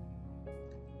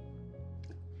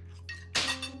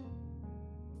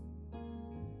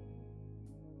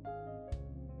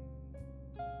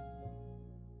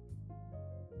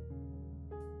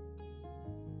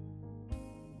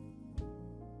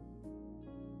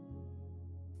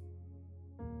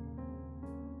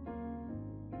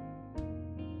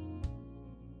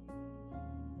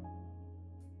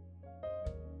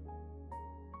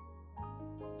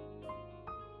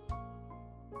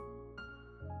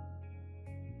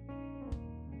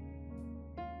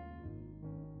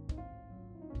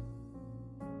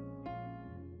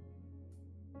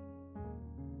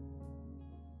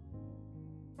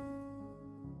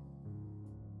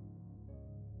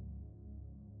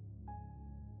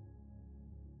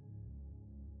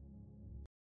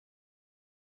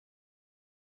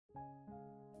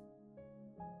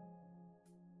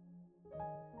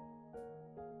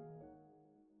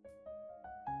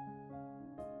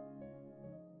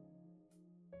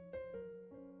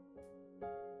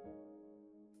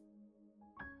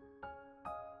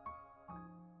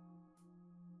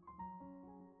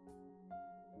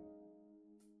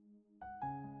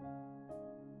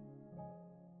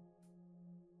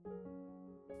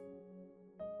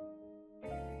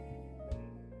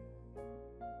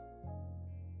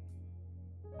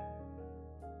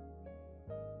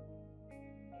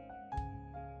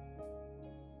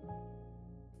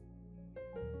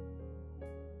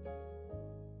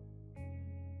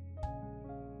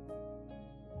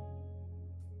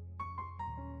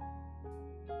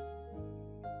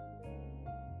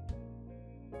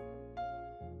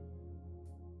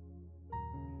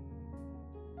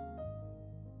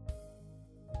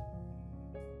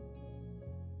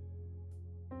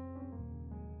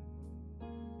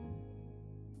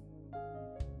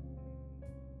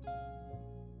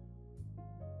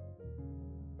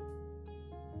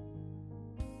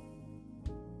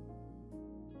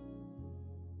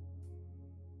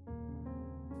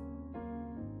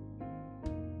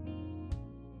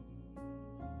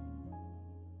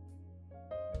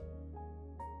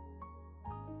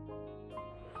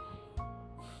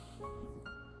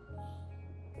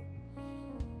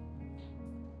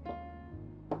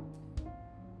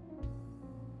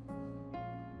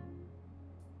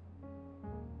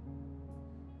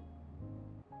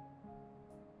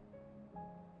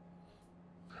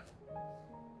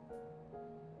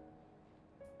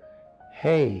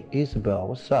 Hey, Isabel,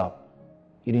 what's up?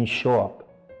 You didn't show up.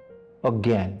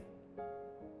 Again.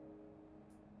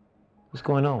 What's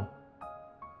going on?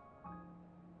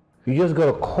 You just got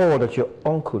a call that your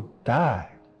uncle died.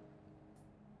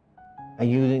 And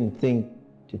you didn't think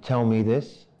to tell me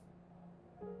this?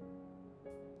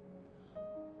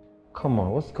 Come on,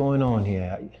 what's going on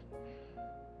here?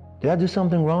 Did I do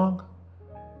something wrong?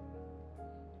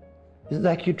 It's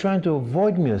like you're trying to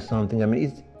avoid me or something. I mean,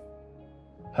 it's...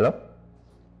 Hello?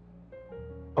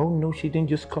 Oh no, she didn't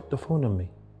just cut the phone on me.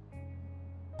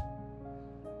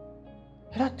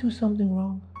 Did I do something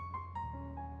wrong?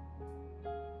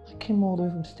 I came all the way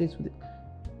from the States with it.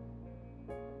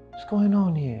 What's going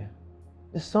on here?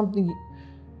 There's something you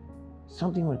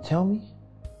want to tell me?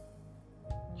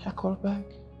 Should I call her back?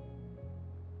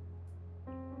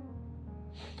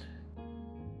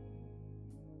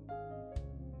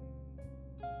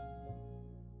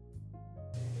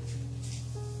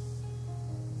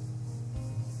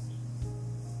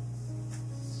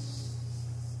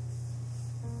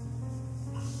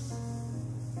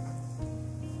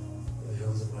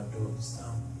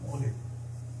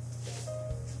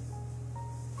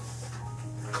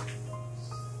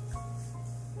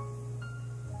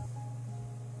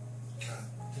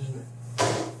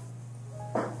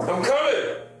 I'm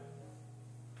coming!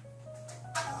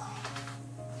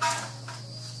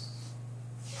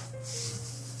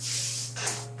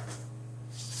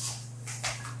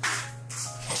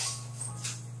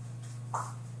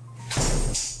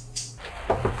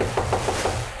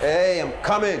 Hey, I'm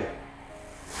coming!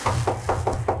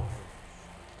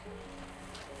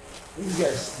 You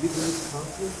guys sleeping in this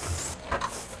country?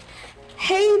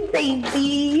 Hey,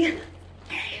 baby.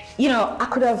 You know, I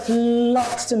could have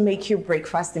loved to make you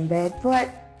breakfast in bed,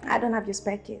 but I don't have your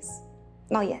spare keys.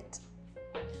 Not yet.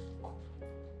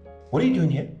 What are you doing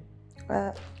here?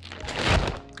 I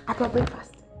got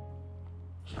breakfast.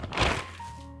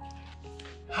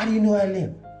 How do you know I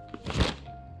live?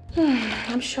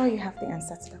 I'm sure you have the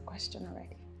answer to that question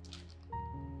already.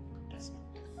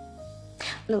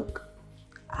 Look,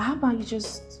 how about you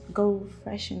just go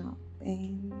freshen up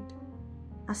and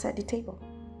I'll set the table.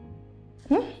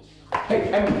 Hey,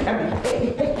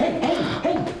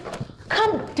 hey!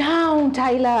 Calm down,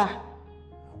 Tyler.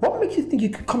 What makes you think you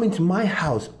could come into my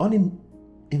house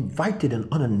uninvited and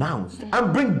unannounced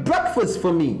and bring breakfast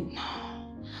for me?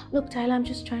 Look, Tyler, I'm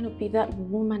just trying to be that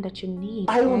woman that you need.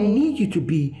 I don't need you to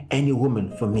be any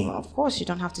woman for me. Well, of course, you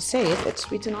don't have to say it. It's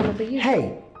written all over you.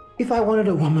 Hey, if I wanted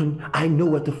a woman, I know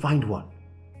where to find one.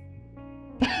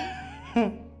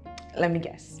 Let me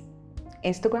guess.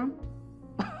 Instagram?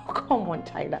 Come on,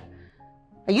 Tyler.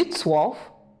 Are you 12?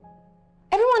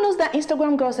 Everyone knows that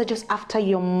Instagram girls are just after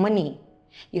your money.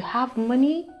 You have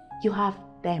money, you have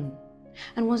them.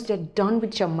 And once they're done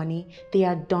with your money, they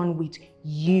are done with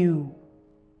you.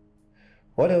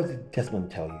 What else did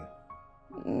Desmond tell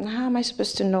you? How am I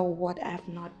supposed to know what I've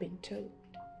not been told?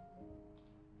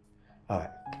 All right.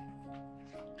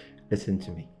 Listen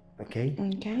to me, okay?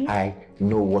 Okay. I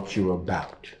know what you're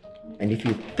about. And if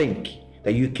you think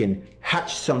that you can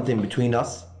hatch something between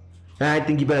us, then I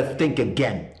think you better think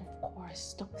again. Of course,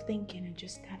 stop thinking and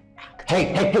just start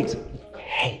acting.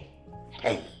 Hey.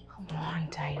 Come on,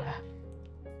 Tyler.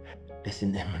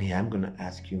 Listen, Emily, I'm gonna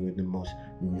ask you in the most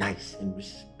nice and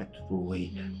respectful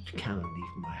way to kind of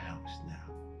leave my house now.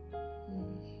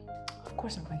 Of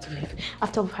course I'm going to leave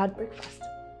after we've had breakfast.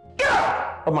 Get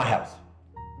out of my house!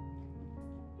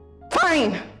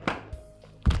 Fine!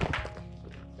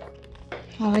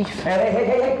 I'll leave.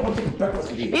 Hey, come on, take breakfast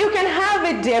with you. You can have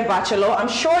it, dear bachelor. I'm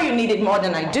sure you need it more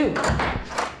than I do.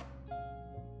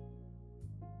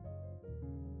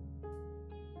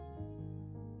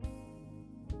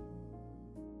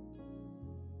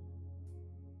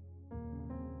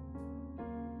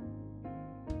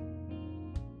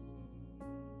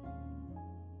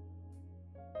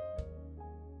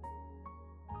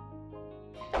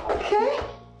 Okay.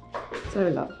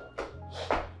 Sorry, love.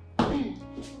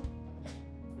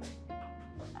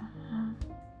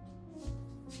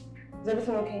 Is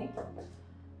everything okay?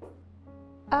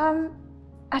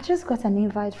 I just got an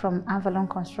invite from Avalon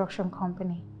Construction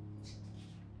Company.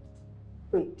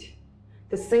 Wait,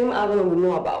 the same Avalon we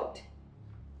know about?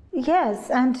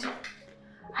 Yes, and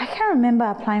I can't remember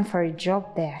applying for a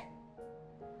job there.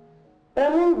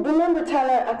 But I mean, remember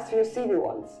Tyler asked for your CV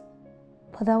once?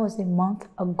 But that was a month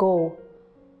ago.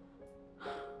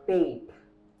 Babe,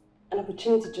 an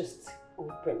opportunity just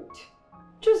opened.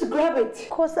 Just grab it. Of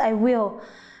course I will.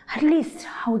 At least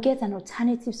I will get an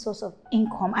alternative source of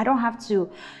income. I don't have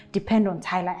to depend on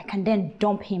Tyler. I can then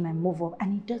dump him and move up,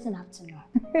 and he doesn't have to know.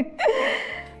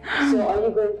 So are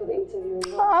you going for the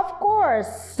interview? Of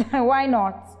course. Why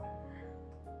not?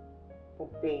 Oh,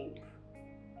 babe.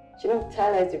 You know,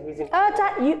 Tyler is the reason.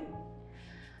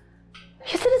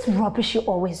 You see this rubbish you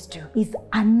always do is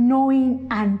annoying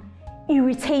and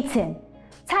irritating.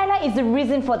 Tyler is the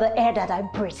reason for the air that I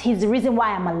breathe. He's the reason why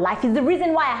I'm alive. He's the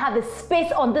reason why I have a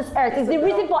space on this earth. He's the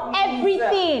reason for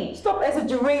everything. Stop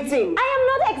exaggerating. I am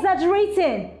not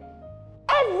exaggerating.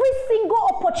 Every single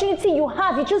opportunity you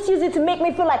have, you just use it to make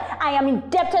me feel like I am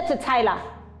indebted to Tyler.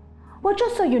 But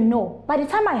just so you know, by the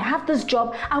time I have this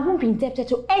job, I won't be indebted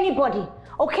to anybody,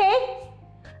 okay?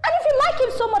 And if you like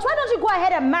him so much, why don't you go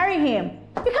ahead and marry him?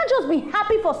 You can't just be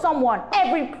happy for someone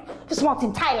every small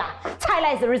thing. Tyler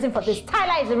is the reason for this.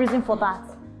 Tyler is the reason for that.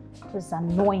 It's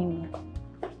annoying me.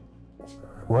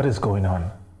 What is going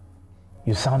on?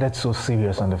 You sounded so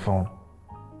serious on the phone.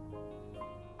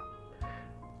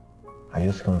 I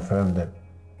just confirmed that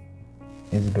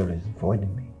Isabel is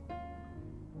avoiding me.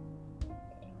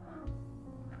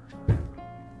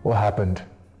 What happened?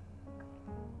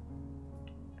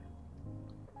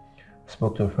 I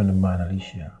spoke to a friend of mine,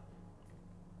 Alicia.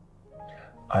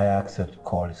 I asked her to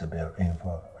call Isabel in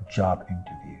for a job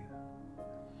interview.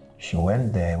 She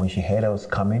went there. When she heard I was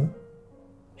coming,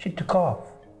 she took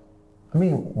off. I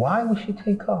mean, why would she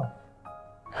take off?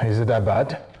 Is it that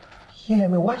bad? Yeah, I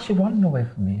mean, why is she running away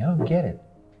from me? I don't get it.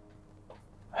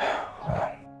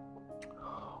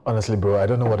 Honestly, bro, I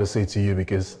don't know what to say to you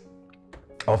because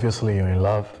obviously you're in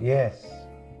love. Yes,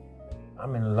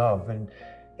 I'm in love and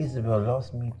Isabel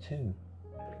loves me too.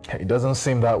 It doesn't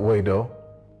seem that way though.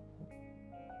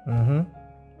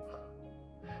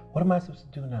 What am I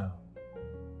supposed to do now?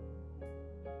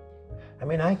 I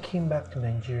mean, I came back to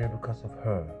Nigeria because of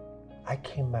her. I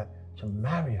came back to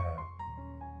marry her.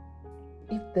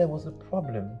 If there was a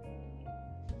problem,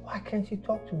 why can't she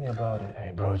talk to me about it?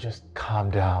 Hey, bro, just calm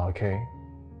down, okay?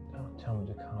 Don't tell me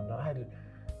to calm down.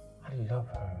 I love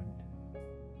her and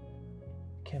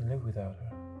can't live without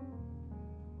her.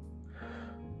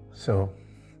 So,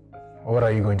 what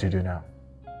are you going to do now?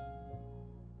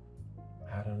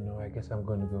 I don't know. I guess I'm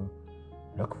going to go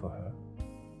look for her.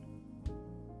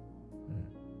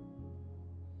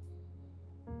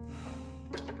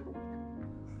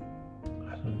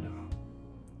 I don't know.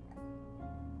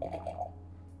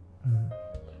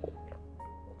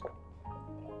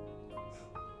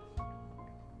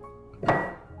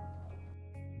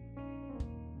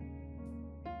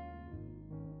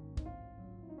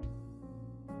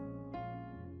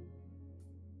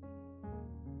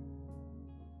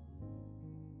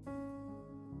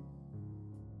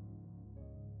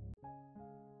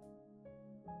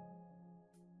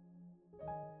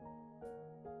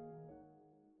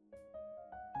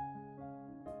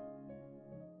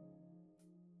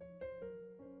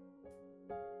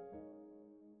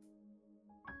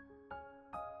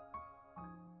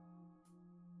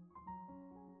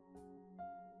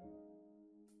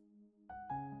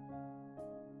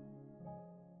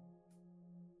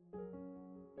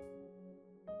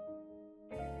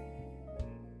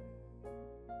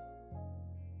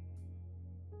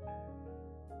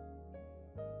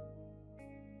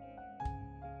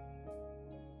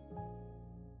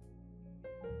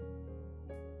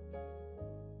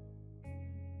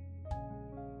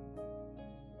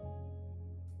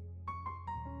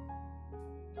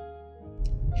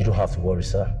 You don't have to worry,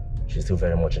 sir. She's still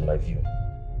very much in my view.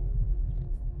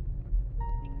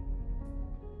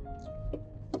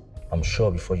 I'm sure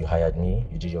before you hired me,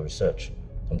 you did your research.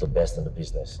 I'm the best in the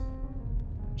business.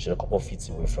 She's a couple of feet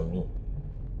away from me.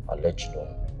 I'll let you know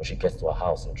when she gets to her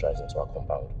house and drives into our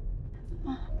compound.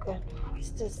 Oh, good.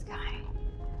 Who's this guy?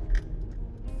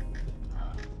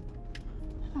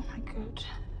 Oh my God,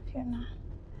 Fiona.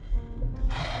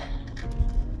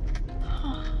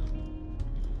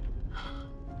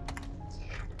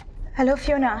 Hello,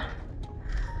 Fiona.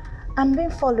 I'm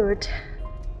being followed.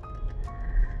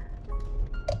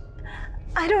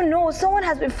 I don't know. Someone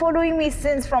has been following me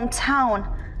since from town.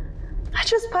 I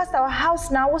just passed our house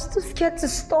now. I was too scared to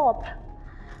stop.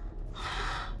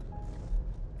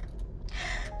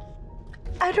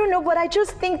 I don't know, but I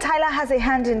just think Tyler has a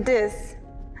hand in this.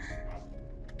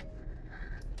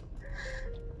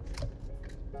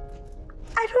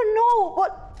 I don't know,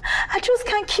 but I just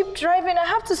can't keep driving. I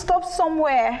have to stop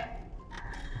somewhere.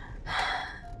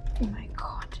 Oh my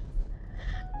God.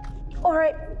 All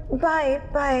right,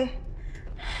 bye.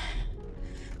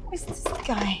 Where's this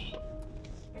guy?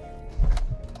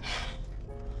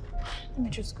 Let me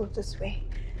just go this way.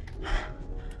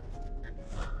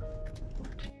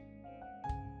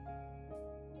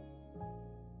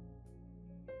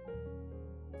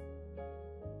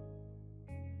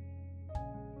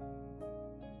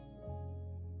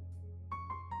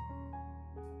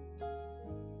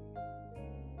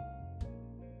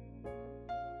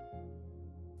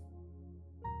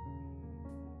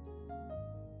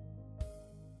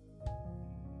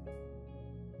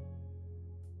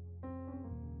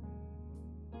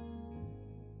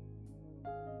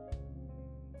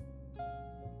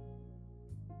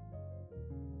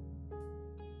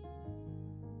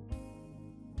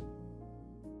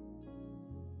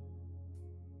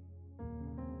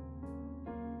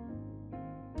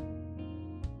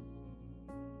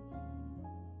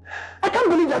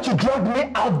 that you dragged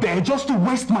me out there just to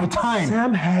waste my time.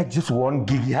 Sam had just 1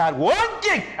 gig. He had 1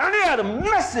 gig and he had to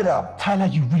mess it up. Tyler,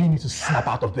 you really need to snap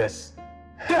out of this.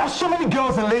 There are so many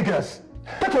girls in Lagos.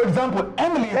 Take for example,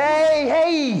 Emily.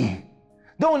 Hey!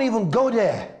 Don't even go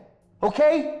there,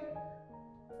 okay?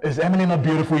 Is Emily not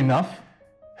beautiful enough?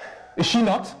 Is she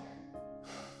not?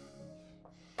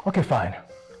 Okay, fine.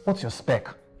 What's your spec?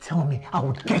 Tell me, I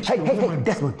would get you. Hey,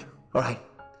 Desmond. All right.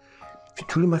 If you're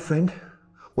truly my friend,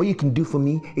 what you can do for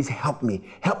me is help me.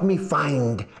 Help me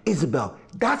find Isabel.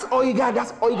 That's all you got.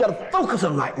 That's all you got to focus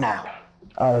on right now.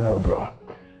 I don't know, bro.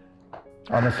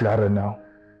 Honestly, I don't know.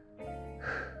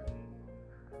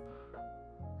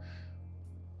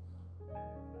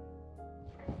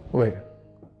 Wait.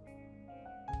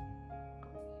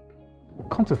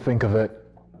 Come to think of it,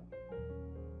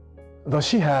 does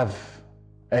she have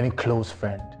any close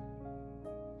friend?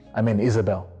 I mean,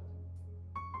 Isabel.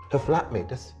 Her flatmate.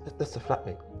 That's the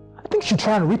flatmate. I think you should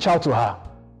try and reach out to her.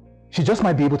 She just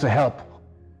might be able to help.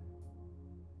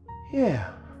 Yeah.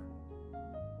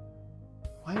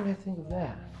 Why didn't I think of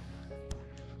that?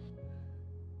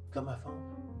 Got my phone?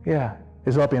 Yeah,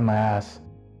 it's up in my ass.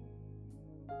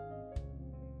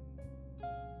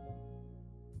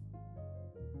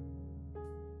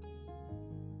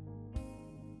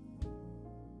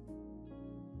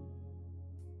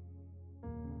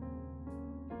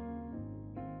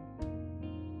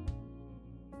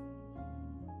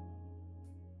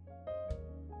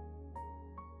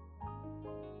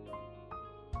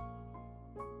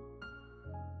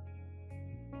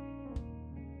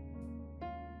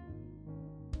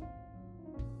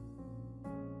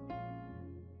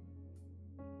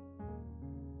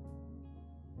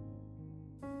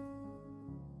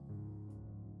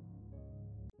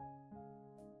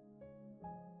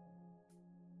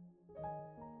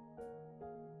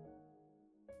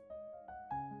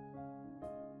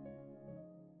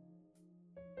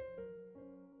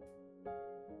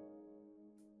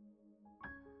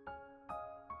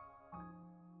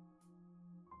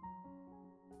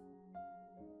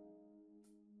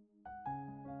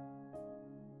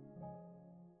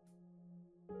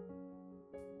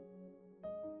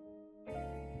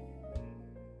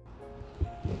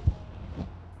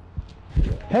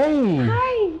 Hey!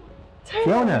 Hi!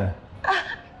 Fiona!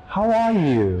 How are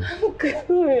you? I'm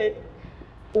good.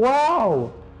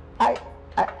 Wow! I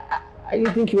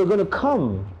didn't think you were gonna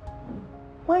come.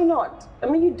 Why not? I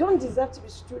mean, you don't deserve to be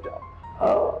stood up.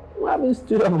 Oh, well, I've been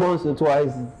stood up once or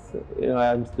twice. You know,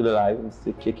 I'm still alive. I'm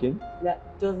still kicking.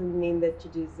 That doesn't mean that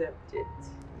you deserved it.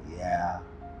 Yeah.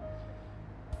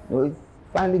 Well, it's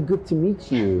finally good to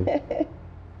meet you.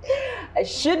 I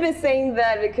should be saying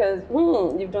that because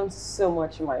you've done so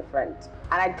much, my friend.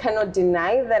 And I cannot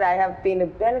deny that I have been a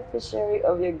beneficiary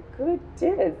of your good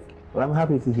deeds. Well, I'm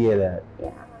happy to hear that.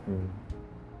 Yeah.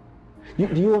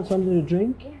 Do you want something to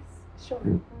drink? Yes, sure.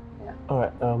 Yeah. All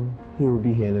right, he will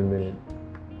be here in a minute.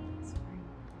 That's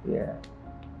fine. Yeah.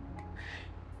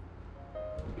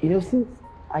 You know, since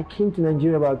I came to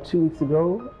Nigeria about 2 weeks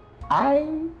ago, I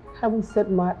haven't set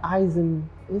my eyes on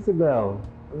Isabel.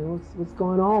 I mean, what's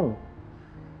going on?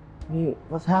 I mean,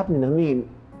 what's happening? I mean,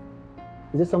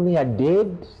 is there something I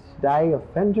did? Did I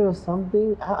offend her or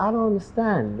something? I don't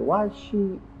understand. Why is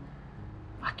she...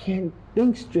 I can't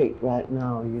think straight right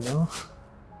now, you know?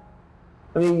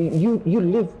 I mean, you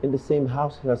live in the same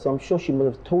house with her, so I'm sure she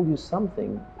must have told you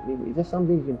something. Is there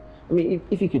something you can... I mean,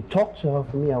 if you could talk to her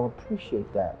for me, I would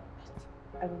appreciate that.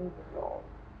 I don't even know.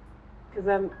 Because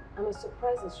I'm as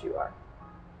surprised as you are.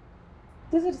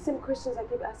 These are the same questions I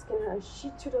keep asking her, and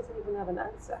she too doesn't even have an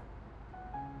answer.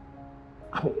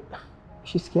 I mean,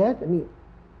 she's scared? I mean,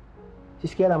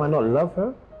 she's scared I might not love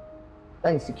her?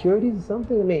 That insecurities or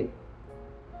something? I mean,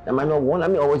 I might not want... I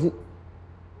mean, or was it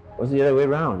the other way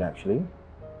around, actually?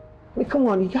 I mean, come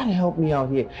on, you gotta help me out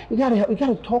here. You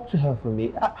gotta talk to her for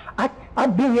me.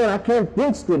 I've been here and I can't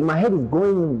think straight. My head is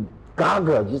going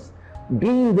gaga, just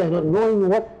being there, not knowing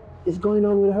what is going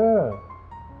on with her.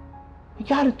 You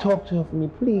gotta talk to her for me,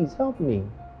 please, help me.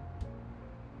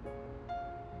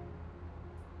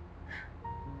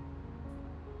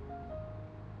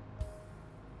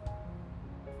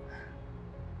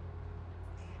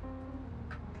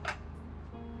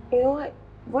 You know what?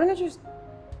 Why not just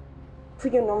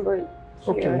put your number here,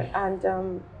 Okay.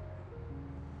 and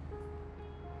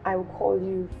I will call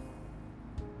you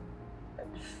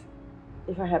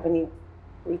if I have any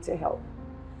way to help.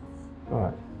 All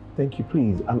right, thank you,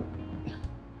 please.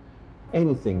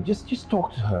 Anything, just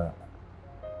talk to her.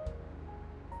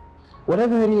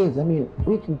 Whatever it is, I mean,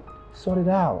 we can sort it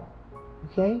out,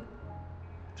 okay?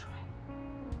 Try.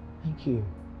 Thank you.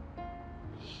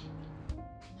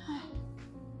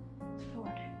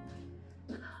 Lord.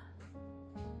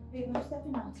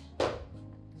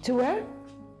 To where?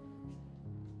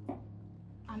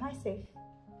 Am I safe?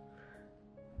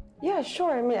 Yeah,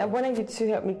 sure. I mean, I wanted you to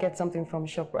help me get something from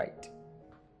ShopRite.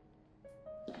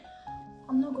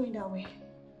 I'm not going that way.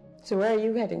 So where are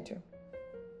you heading to?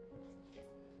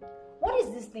 What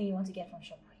is this thing you want to get from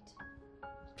ShopRite?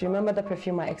 Do you remember the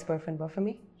perfume my ex-boyfriend bought for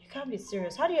me? You can't be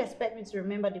serious. How do you expect me to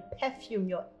remember the perfume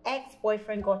your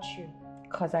ex-boyfriend got you?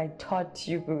 Because I thought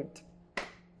you would.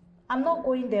 I'm not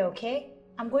going there, okay?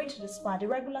 I'm going to the spa, the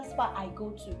regular spa I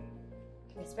go to.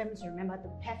 You expect me to remember the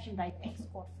perfume that your ex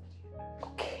bought for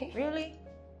you? Okay. Really?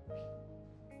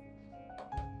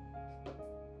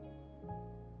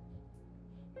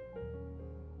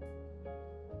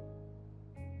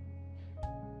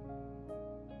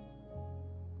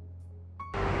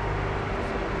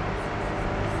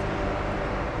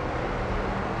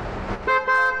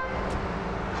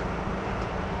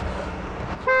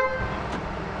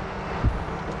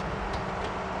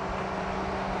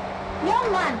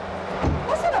 Young man,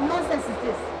 what sort of nonsense is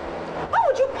this? Why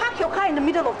would you park your car in the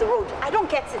middle of the road? I don't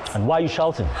get it. And why are you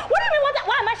shouting? What do you mean?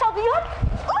 Why am I shouting?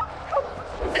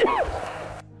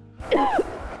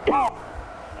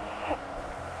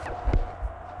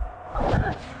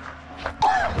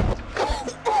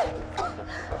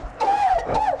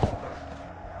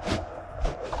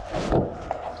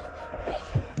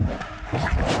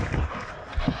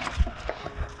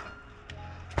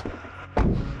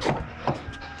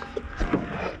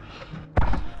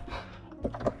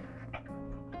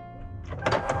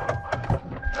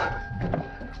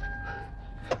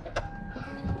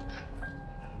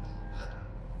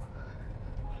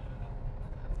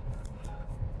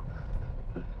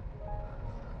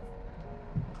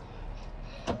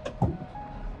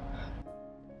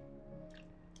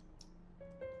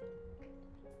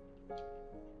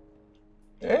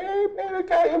 Hey, baby,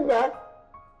 got your back.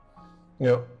 You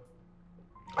know,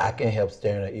 I can't help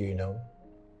staring at you, you know.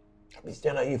 I've been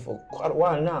staring at you for quite a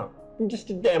while now. You're just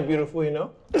too damn beautiful, you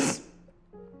know.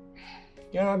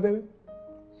 You all right, baby?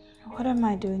 What am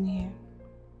I doing here?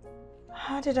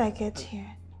 How did I get here?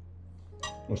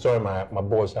 I'm sorry, my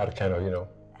boys had to kind of, you know.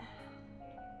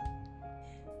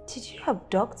 Did you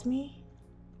abduct me?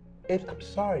 I'm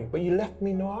sorry, but you left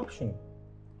me no option.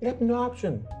 You left me no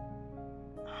option.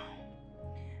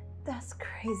 That's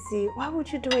crazy. Why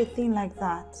would you do a thing like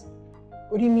that?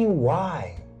 What do you mean,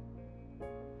 why?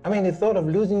 I mean, the thought of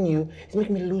losing you is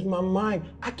making me lose my mind.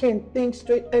 I can't think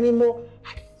straight anymore.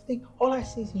 I can't think. All I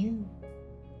see is you.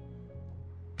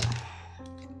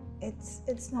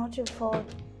 It's not your fault.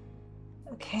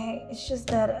 Okay, it's just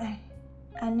that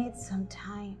I need some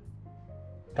time.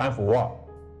 Time for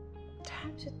what?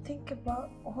 Time to think about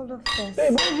all of this.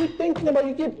 Babe, what are you thinking about?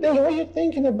 You keep thinking, what are you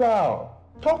thinking about?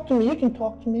 Talk to me, you can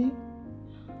talk to me.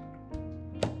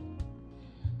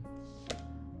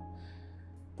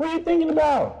 What are you thinking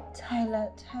about?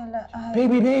 Tyler,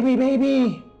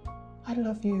 Baby. I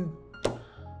love you.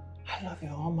 I love you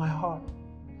all my heart.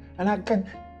 And I can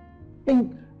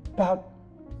think about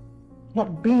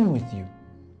not being with you.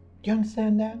 Do you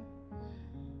understand that?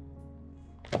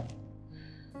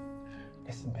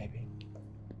 Listen, baby.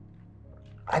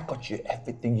 I got you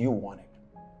everything you wanted.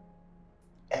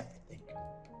 Everything.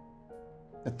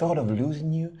 The thought of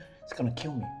losing you is gonna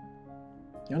kill me.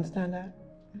 You understand that?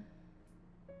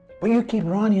 But you keep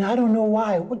running. I don't know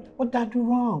why. What did I do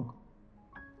wrong?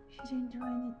 You didn't do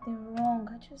anything wrong.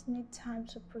 I just need time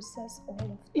to process all of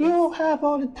this. You don't have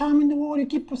all the time in the world. You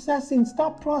keep processing.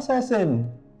 Stop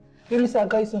processing. Hey, listen, I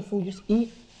got you some food. Just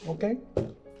eat, okay?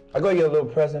 I got you a little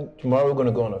present. Tomorrow we're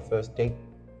gonna go on our first date.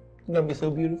 It's gonna be so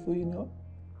beautiful, you know?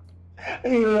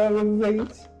 Hey, love and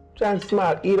face. Try and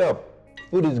smile. Eat up.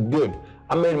 Food is good.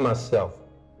 I made it myself.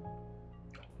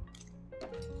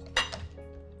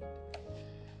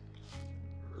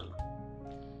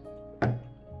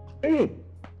 Hey,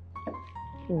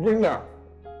 drink that.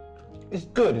 It's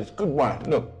good. It's good wine.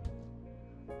 Look.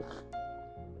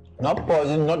 Not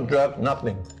poison, not drugs,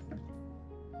 nothing.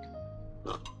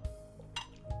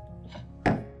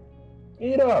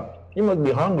 Eat up. You must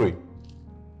be hungry.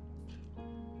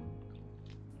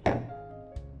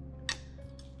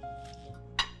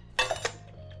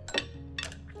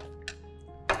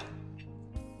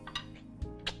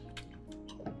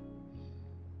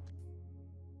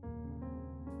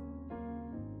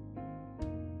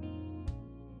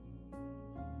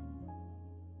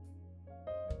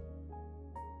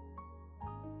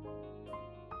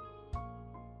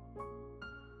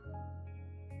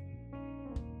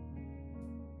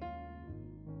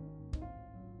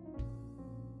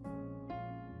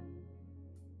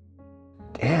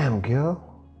 Damn, girl.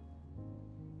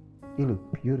 You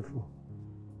look beautiful.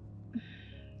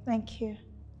 Thank you.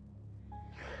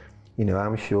 You know,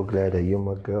 I'm sure glad that you're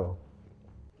my girl.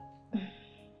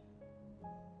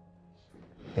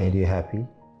 And you happy?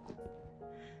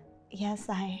 Yes,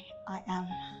 I am.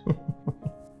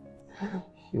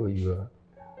 Sure you are.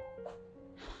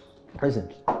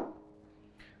 Listen,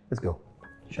 let's go,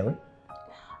 shall we?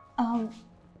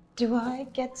 Do I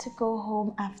get to go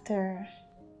home after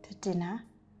the dinner?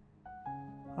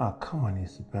 Oh, come on,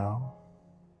 Isabel.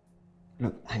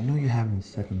 Look, I know you're having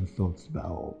second thoughts about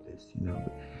all this, you know,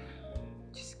 but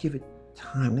just give it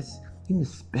time. Let's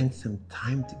spend some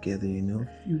time together, you know, a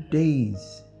few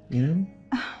days, you know?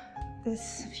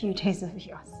 This few days of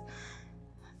yours.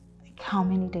 Like how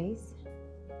many days?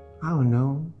 I don't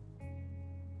know.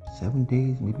 7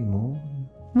 days, maybe more.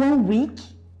 1 week?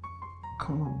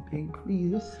 Come on, babe,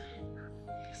 please.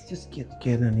 Let's just get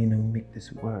together and, you know, make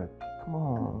this work. Come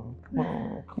on,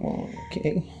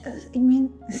 okay? You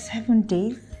mean 7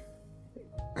 days?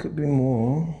 Could be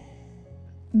more.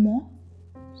 More?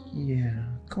 Yeah,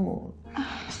 come on.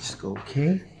 Let's just go,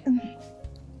 okay?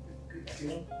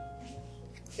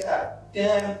 God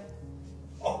damn.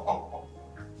 Oh.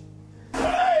 I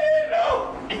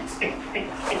know.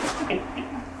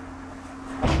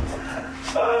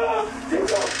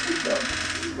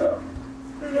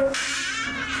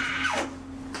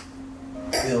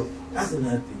 Yo, that's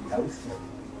another thing I was telling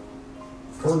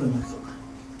you. Go to myself.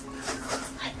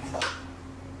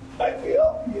 I feel,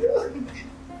 you know.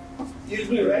 Excuse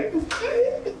me, right?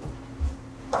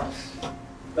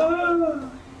 Oh,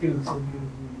 you look so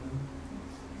beautiful.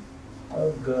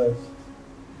 Oh gosh,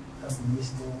 I've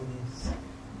missed all this.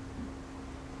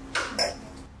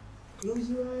 Close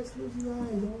your eyes, I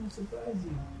won't surprise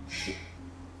you.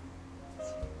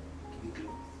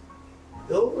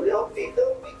 Don't be.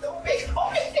 Don't be.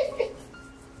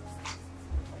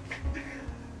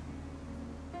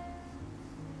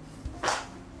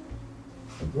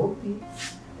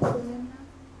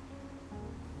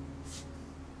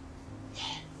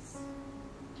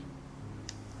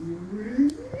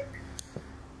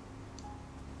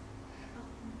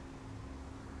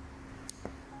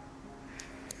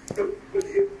 What do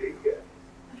you think?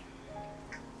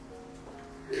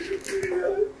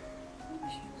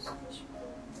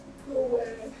 Go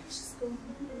away. Just go.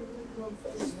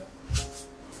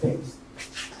 Thanks.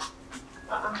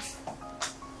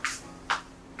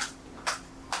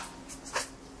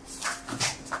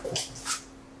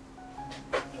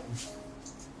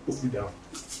 Put me down.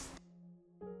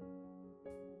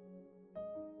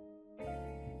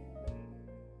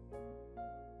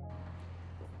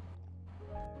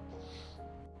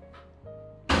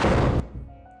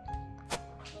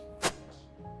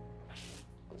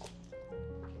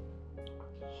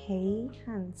 Hey,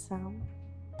 handsome.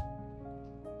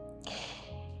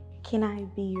 Can I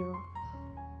be your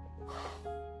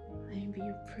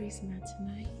prisoner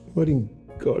tonight? What in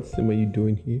God's name are you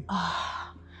doing here?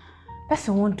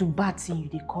 Person want to bad thing you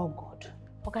they call God.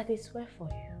 Okay, they swear for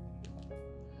you.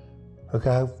 Okay,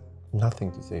 I have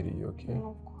nothing to say to you, okay?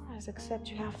 Well, of course, except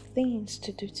you have things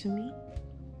to do to me.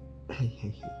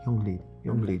 Hey,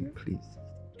 young lady, please.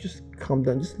 Just calm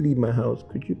down. Just leave my house,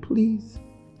 could you please?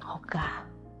 Okay,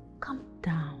 calm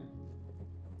down.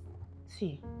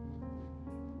 See,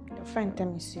 your friend tell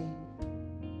me say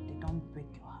they don't break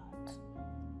your heart.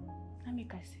 Now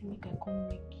make I come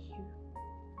make you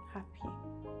happy.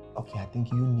 Okay, I think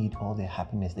you need all the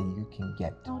happiness that you can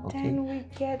get, Oh, okay? then we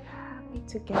get happy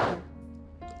together.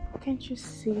 Can't you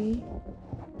see?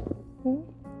 Don't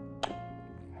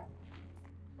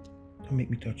make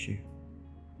me touch you.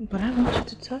 But I want you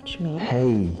to touch me.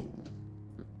 Hey,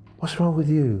 what's wrong with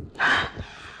you?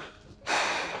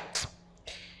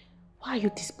 Why are you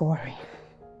this boring?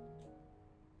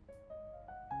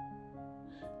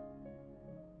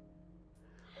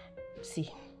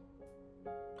 See,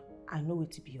 I know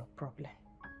it to be your problem.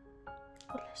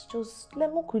 But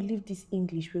let me leave this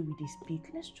English where we speak.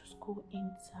 Let's just go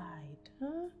inside,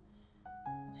 huh?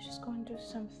 Let's just go and do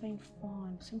something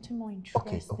fun, something more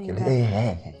interesting. Okay.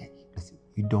 Hey. Listen,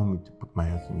 you don't need to put my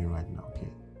hands on you right now, okay?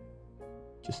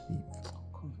 Just leave. Oh,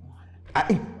 come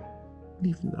on.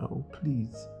 Leave now,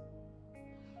 please.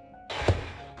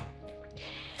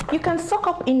 You can suck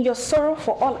up in your sorrow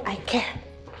for all I care.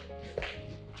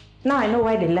 Now I know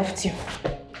why they left you.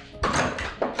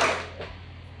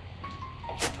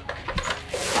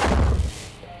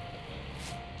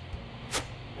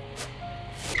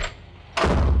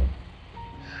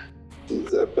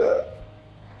 Isabel,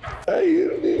 are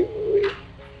you leaving me?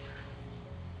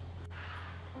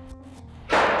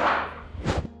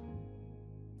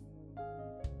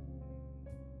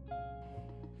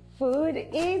 Food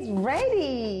is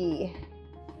ready.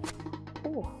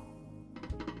 Ooh.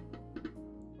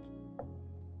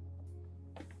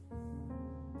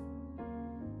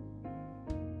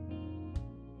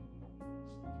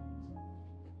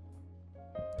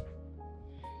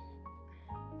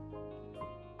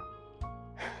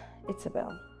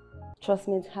 Isabel, trust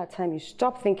me, it's hard time. You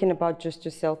stop thinking about just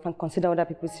yourself and consider other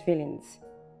people's feelings.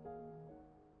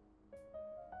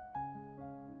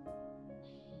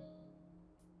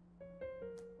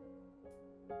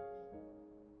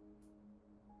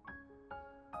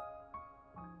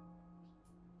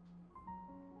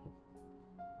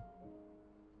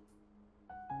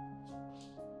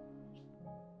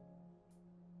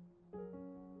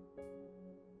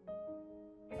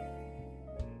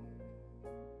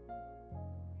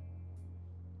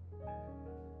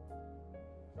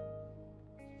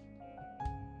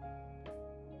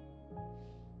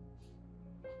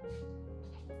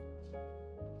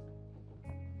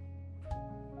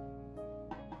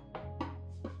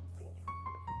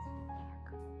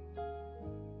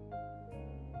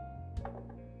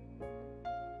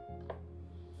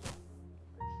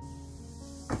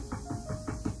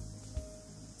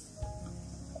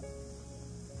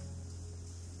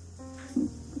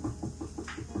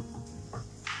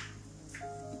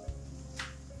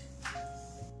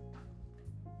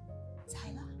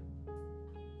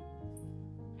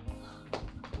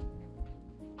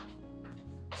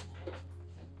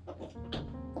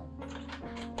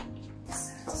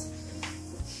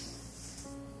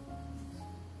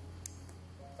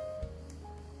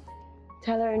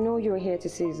 Tyler, I know you're here to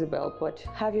see Isabel, but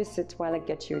have your seat while I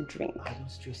get you a drink. I don't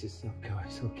stress yourself, girl.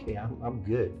 It's okay. I'm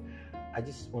good. I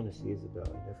just want to see Isabel.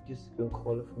 If you just can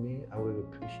call her for me, I would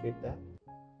appreciate that.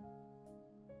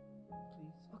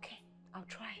 Please. Okay, I'll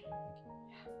try.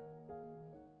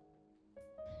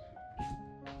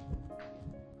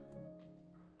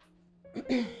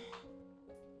 Yeah.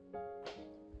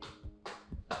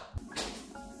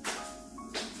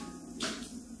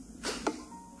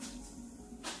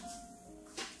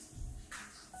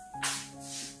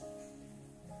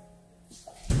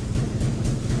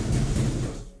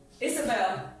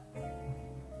 Isabel!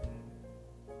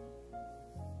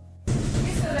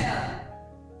 Isabel!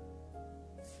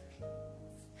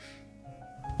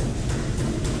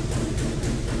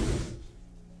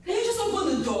 Can you just open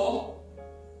the door?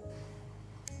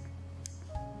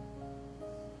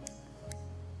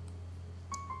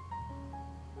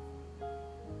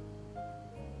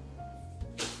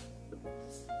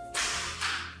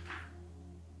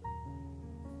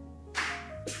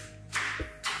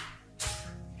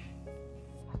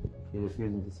 You're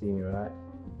refusing to see me, right?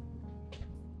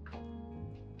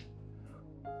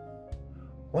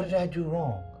 What did I do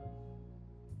wrong?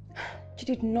 You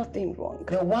did nothing wrong.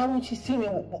 Now, why won't you see me?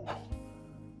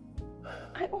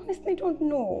 I honestly don't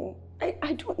know.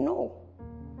 I don't know.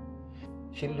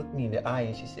 She looked me in the eye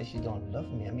and she said she don't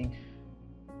love me. I mean,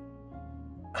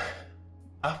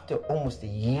 after almost a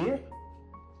year?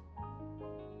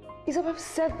 Isabel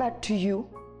said that to you?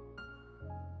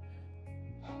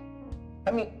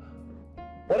 I mean,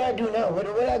 what do I do now? Where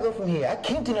do I go from here? I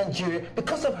came to Nigeria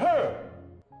because of her.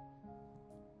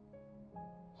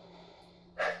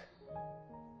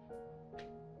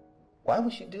 Why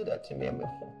would she do that to me? I mean,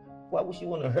 why would she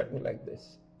want to hurt me like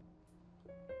this?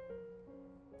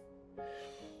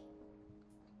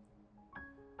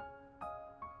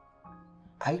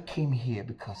 I came here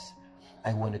because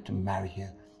I wanted to marry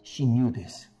her. She knew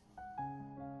this.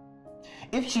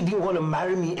 If she didn't want to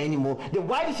marry me anymore, then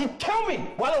why did she tell me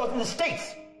while I was in the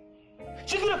States?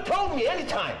 She could have told me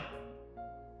anytime.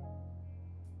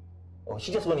 Oh,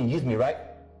 she just wanted to use me, right?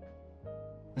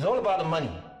 It's all about the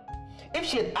money. If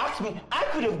she had asked me, I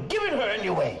could have given her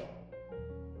anyway.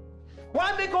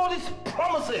 Why make all these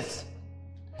promises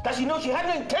that she knows she had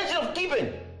no intention of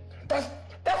keeping? That's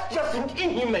just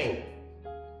inhumane.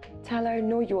 Tyler, I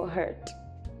know you're hurt.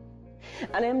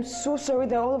 And I'm so sorry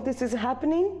that all of this is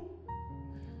happening.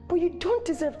 But you don't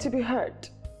deserve to be hurt.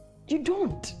 You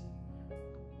don't.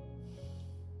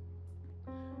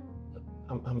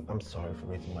 I'm sorry for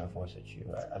raising my voice at you.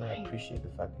 And I appreciate the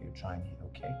fact that you're trying here,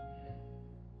 okay?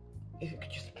 If you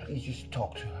could just please just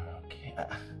talk to her, okay?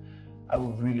 I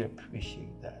would really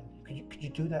appreciate that. Could you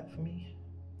do that for me?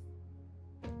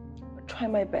 I'll try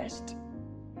my best.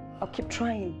 I'll keep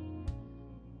trying.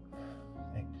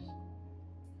 Thanks.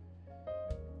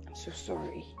 I'm so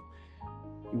sorry.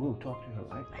 You will talk to her,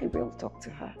 right? I will talk to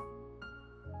her.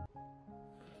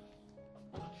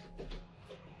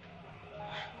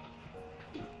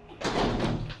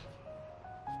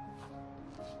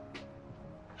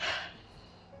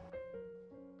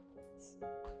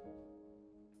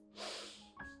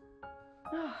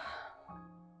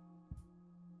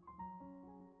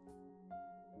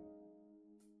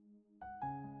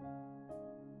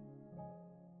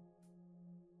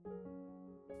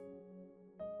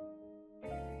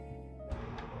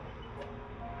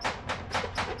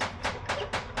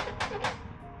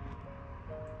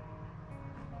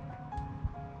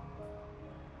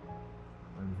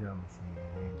 dumb machine.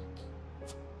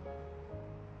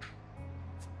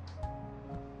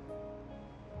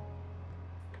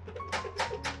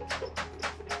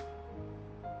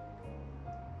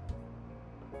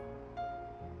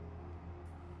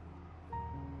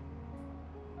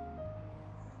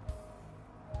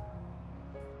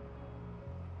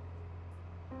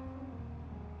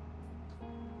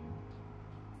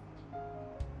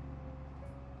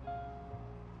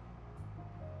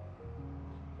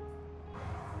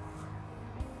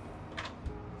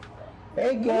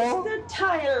 Hey, girl. Mr.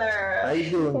 Tyler. How you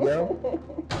doing, girl?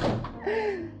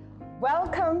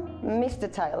 Welcome,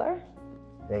 Mr. Tyler.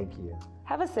 Thank you.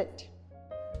 Have a seat.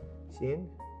 She in?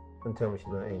 Don't tell me she's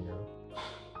not in now.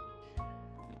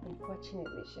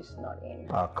 Unfortunately, she's not in.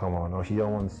 Oh, come on. Oh, she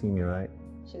don't want to see me, right?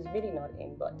 She's really not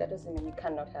in, but that doesn't mean you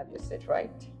cannot have your seat,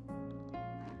 right?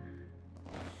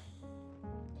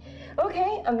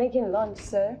 Okay, I'm making lunch,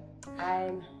 sir.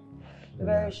 I'm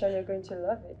very sure you're going to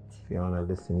love it. Fiona,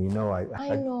 listen, you know I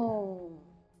know.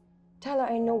 Tyler,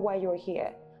 I know why you're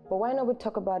here, but why not we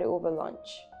talk about it over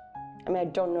lunch? I mean, I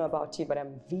don't know about you, but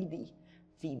I'm really,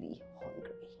 really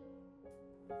hungry.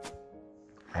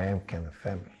 I am kind of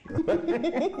family.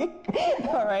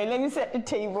 All right, let me set the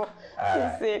table.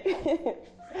 All Sit.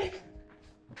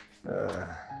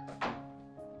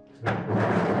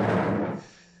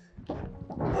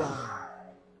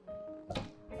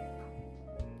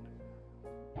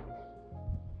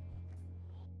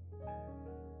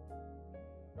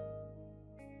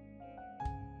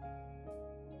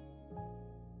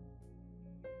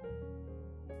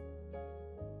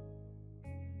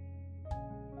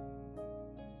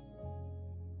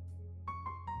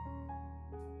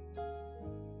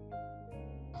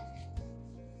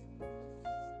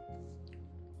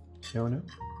 Fiona?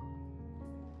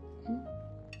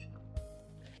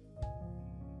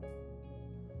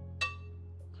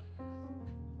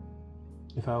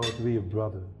 If I were to be your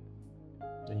brother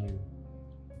and you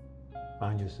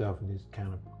find yourself in this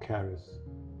kind of precarious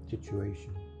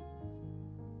situation,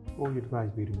 what would your advice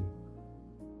be to me?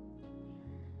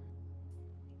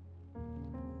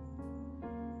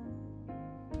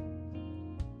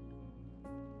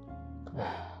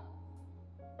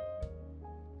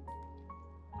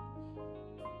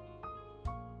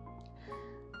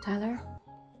 Tyler,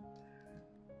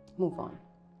 move on.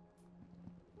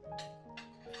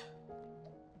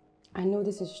 I know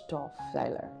this is tough,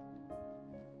 Tyler.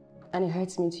 And it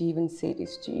hurts me to even say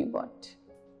this to you, but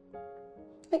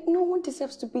like, no one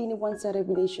deserves to be in a one-sided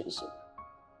relationship.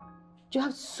 You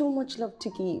have so much love to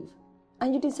give,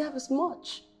 and you deserve as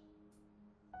much.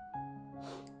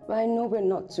 But I know we're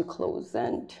not too close,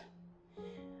 and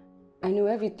I know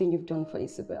everything you've done for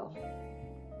Isabel.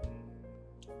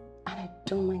 And I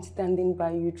don't mind standing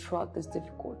by you throughout this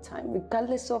difficult time,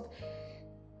 regardless of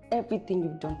everything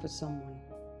you've done for someone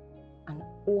and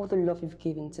all the love you've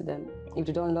given to them. If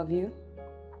they don't love you,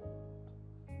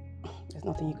 there's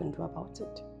nothing you can do about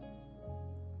it.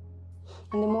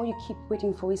 And the more you keep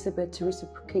waiting for Isabel to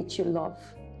reciprocate your love,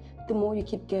 the more you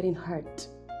keep getting hurt.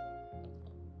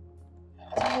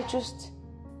 So just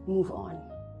move on.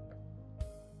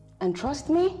 And trust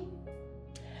me,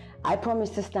 I promise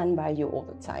to stand by you all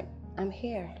the time. I'm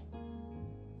here.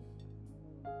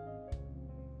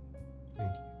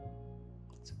 Thank you.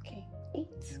 It's okay.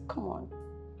 Eat. Come on.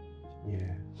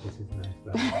 Yeah, this is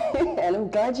nice. And I'm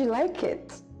glad you like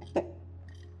it.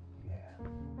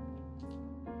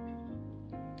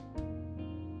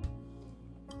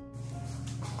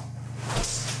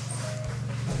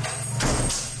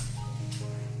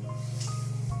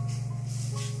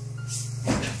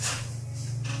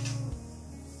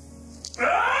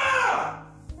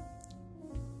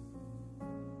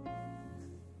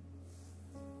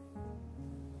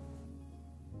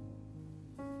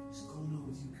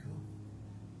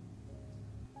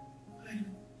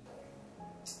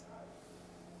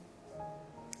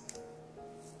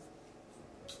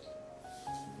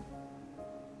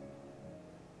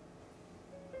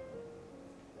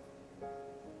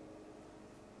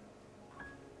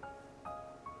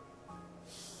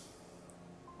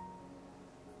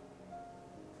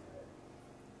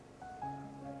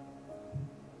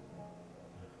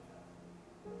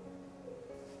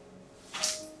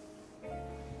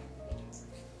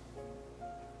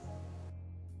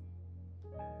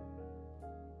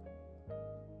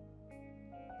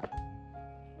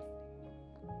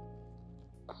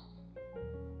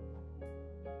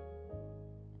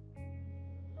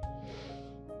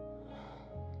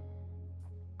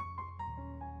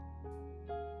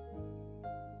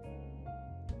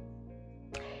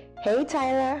 Hey,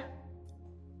 Tyler.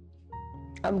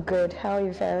 I'm good. How are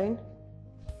you faring?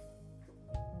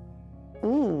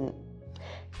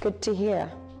 Good to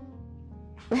hear.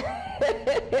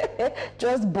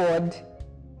 Just bored.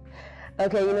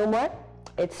 Okay, you know what?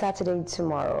 It's Saturday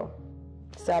tomorrow,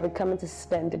 so I'll be coming to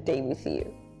spend the day with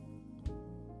you.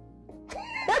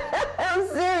 I'm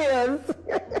serious.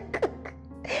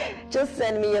 Just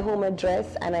send me your home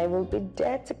address and I will be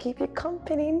there to keep you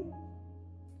company.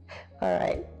 All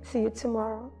right, see you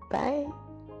tomorrow. Bye.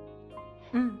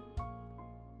 So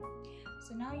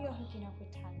now you're hooking up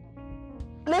with Tyler.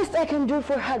 Least I can do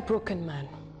for a heartbroken man.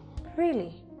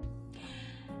 Really?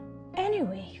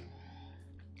 Anyway,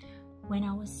 when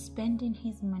I was spending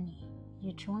his money,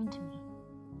 you joined me.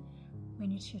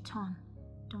 When it's your turn,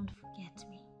 don't forget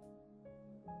me.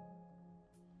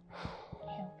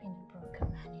 Helping a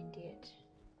broken man indeed.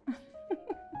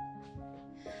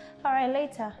 All right,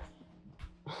 later.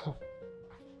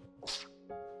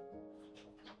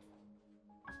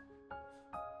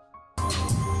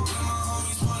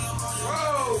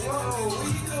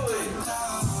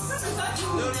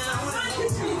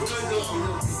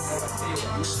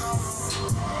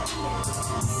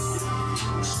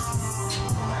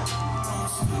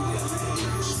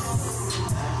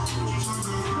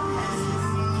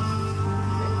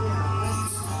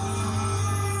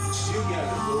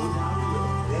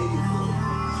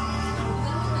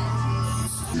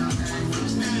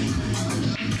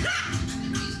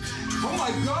 Oh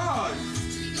my God!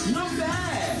 Not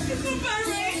bad! It's not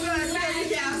bad, right?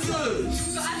 Yeah, Good.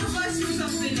 so I propose you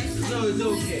something next time. No, it's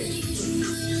okay.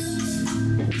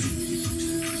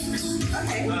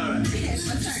 Okay. Alright. Yes,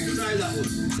 my turn. Try that one.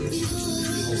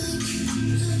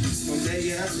 Okay,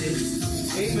 yeah, that's it.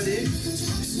 Aim at it.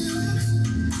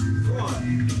 Come on.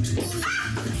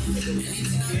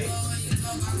 Okay.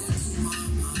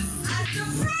 I'm the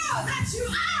pro that you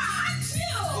are, aren't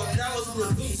you? Oh, that was a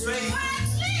good trade. Well, at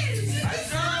least you I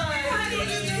tried.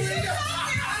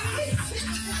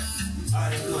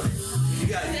 Alright, come on. You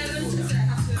got it.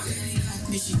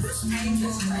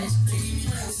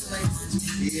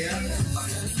 Yeah.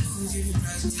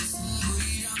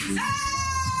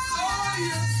 Oh,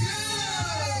 you're good.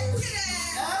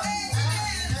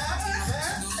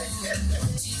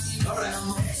 All right.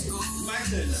 My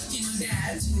turn.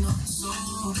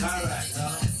 All right.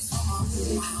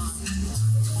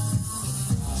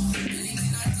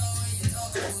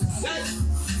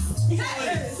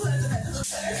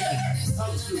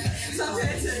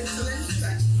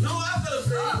 No, I'm gonna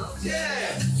say.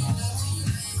 Yeah.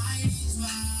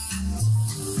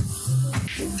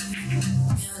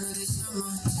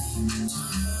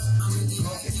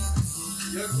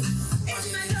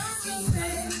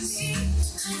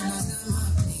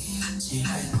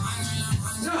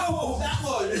 No, that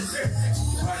one. All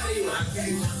right, tell you what, I'll give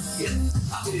you one. Yeah,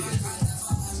 I'll give you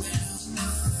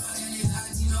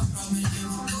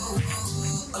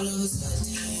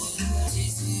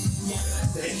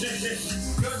this.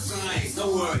 Good sign,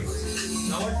 don't worry.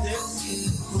 Now what's this?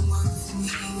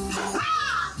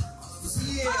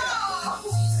 Yeah.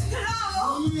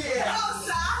 Hello. Yeah. Hello,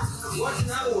 sir. What's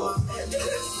another one?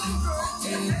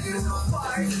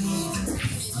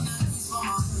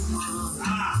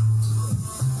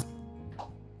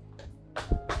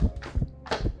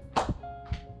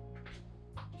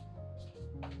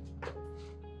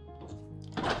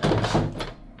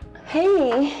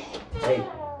 Hey. Hey.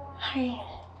 Hi.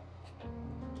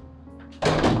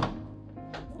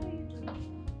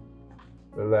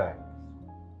 Relax.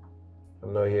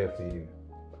 I'm not here for you.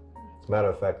 As a matter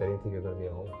of fact, I didn't think you were going to be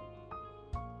at home.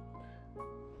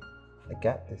 I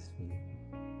got this for you.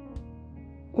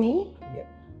 Me? Yep.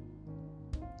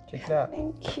 Check it out.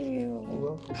 Thank you. You're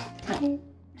welcome.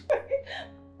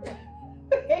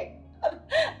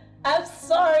 I'm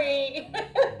sorry.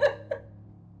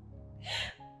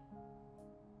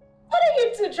 What are you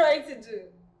two trying to do?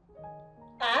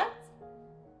 Act?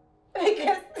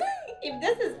 Because if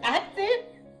this is acting,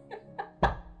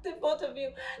 the both of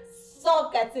you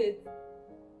suck at it.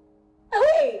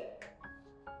 Wait,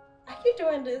 are you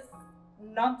doing this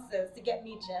nonsense to get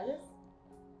me jealous?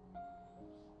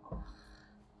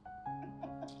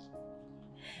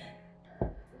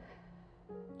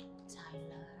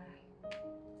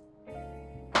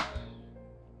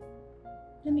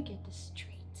 Let me get this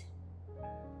straight.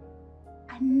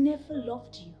 I never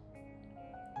loved you.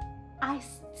 I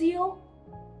still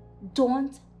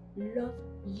don't love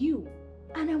you.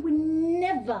 And I will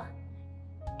never,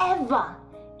 ever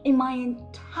in my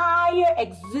entire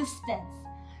existence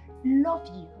love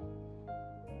you.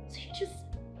 So you just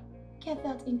get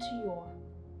that into your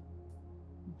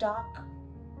dark,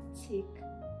 thick,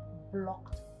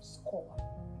 blocked skull.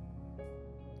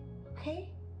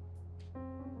 Okay?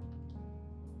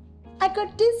 I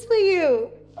got this for you.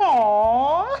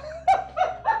 Aww.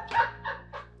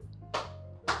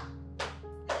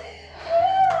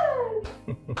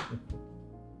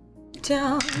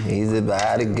 Down. He's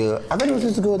about to go. I thought he was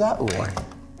supposed to go that way.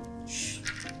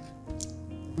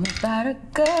 I'm about to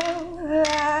go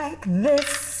like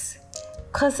this.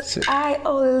 Cause I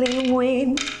only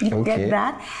win. You get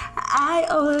that? I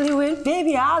only win.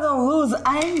 Baby, I don't lose.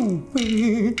 I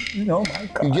win. Oh my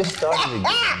God. You just started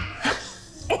again.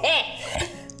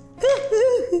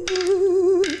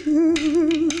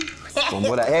 From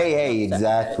what hey,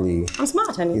 exactly. I'm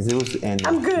smart, honey. It's supposed to end.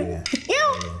 I'm good.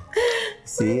 Yeah.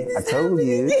 See, I told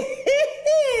you.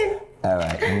 All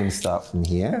right, I'm gonna start from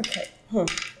here.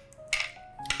 Okay.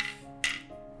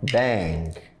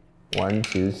 Bang. 1,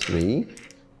 2, 3.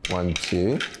 1,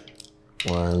 2.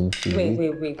 1, 2.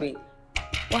 Wait.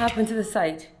 What happened to the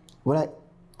side? What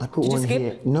I put Did one you skip?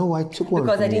 here. No, I took one.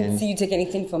 Because from I didn't here. see you take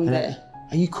anything from And there.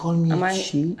 Are you calling me a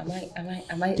cheat? Am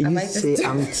I? Did you say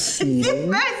I'm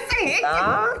cheating?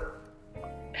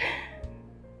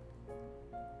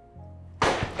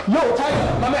 Yo,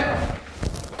 Tiger, my man.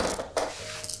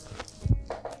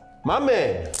 My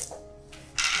man.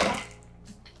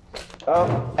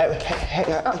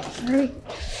 Sorry.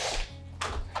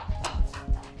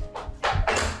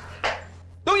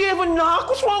 Don't you ever knock?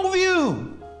 What's wrong with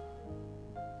you?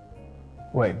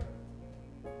 Wait,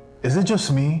 is it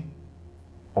just me?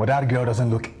 Or that girl doesn't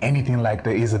look anything like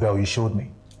the Isabel you showed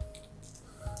me?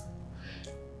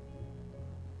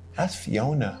 That's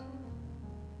Fiona.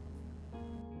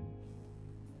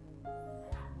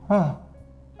 Huh.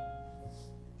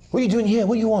 What are you doing here?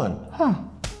 What do you want? Huh.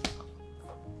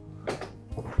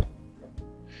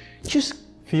 Just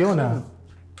Fiona.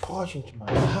 barge into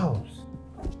my house.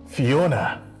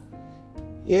 Fiona.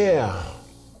 Yeah.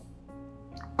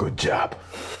 Good job.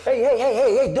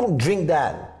 Hey, don't drink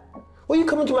that. Why are you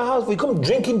coming to my house? You come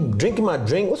drinking my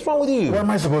drink? What's wrong with you? What am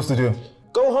I supposed to do?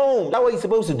 Go home. That's what you're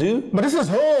supposed to do. But this is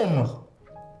home.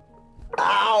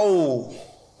 Ow.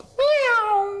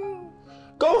 Meow.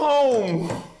 Go home.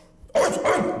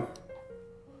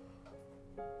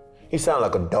 You sound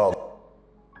like a dog.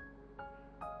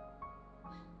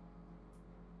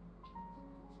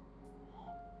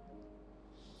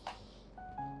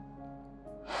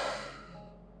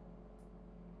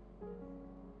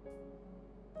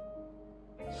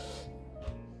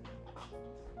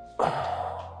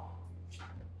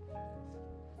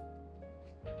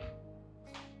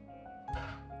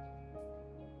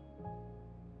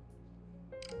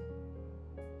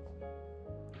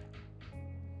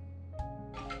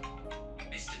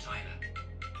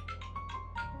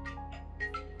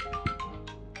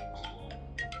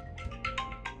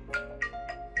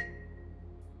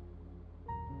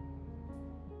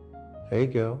 Hey,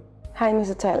 girl. Hi,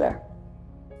 Mr. Tyler.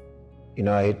 You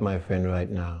know, I hate my friend right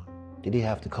now. Did he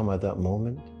have to come at that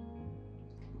moment?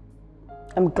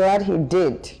 I'm glad he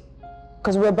did.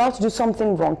 Because we're about to do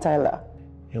something wrong, Tyler.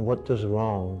 And what does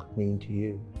wrong mean to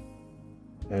you?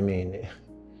 I mean, it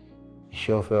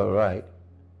sure felt right.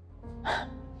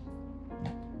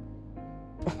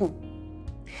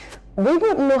 We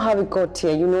don't know how we got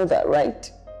here, you know that,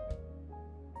 right?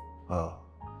 Oh,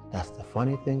 that's the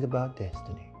funny thing about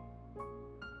destiny.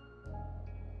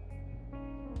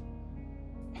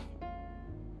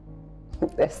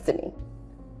 Destiny.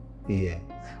 Yeah.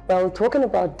 Well, talking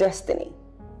about destiny.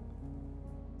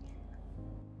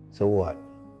 So what?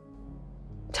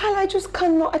 Tyler, I just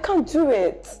cannot, I can't do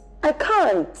it. I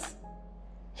can't.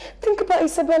 Think about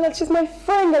Isabella, she's my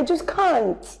friend, I just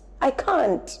can't. I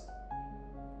can't.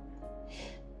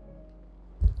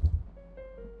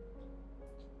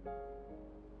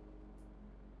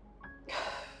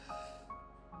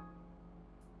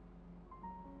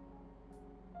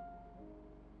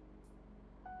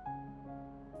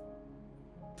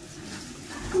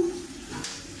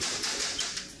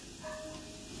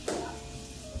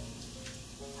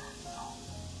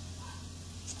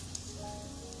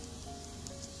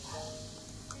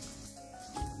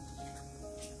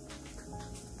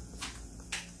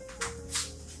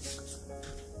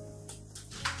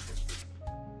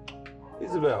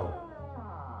 Isabel.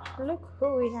 Look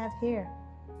who we have here.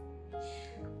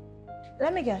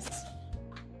 Let me guess.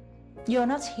 You're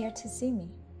not here to see me.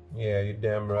 Yeah, you're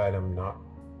damn right I'm not.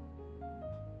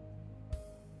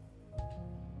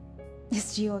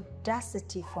 It's the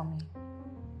audacity for me.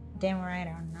 Damn right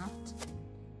or not.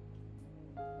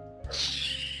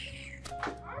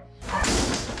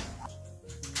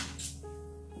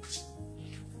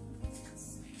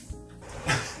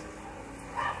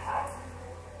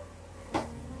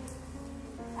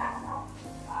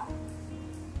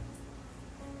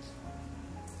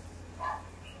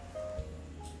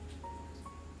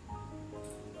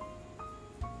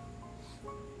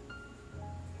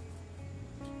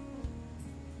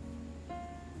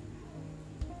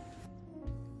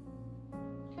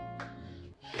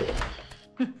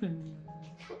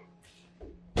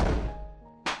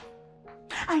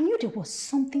 I knew there was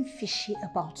something fishy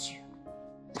about you.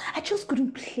 I just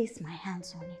couldn't place my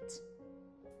hands on it.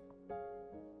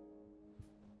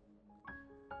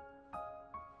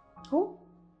 Who?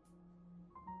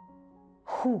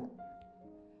 Who?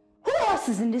 Who else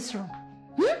is in this room?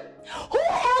 Who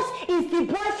else is the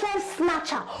boyfriend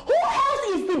snatcher? Who else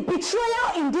is the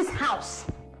betrayer in this house?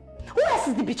 Who else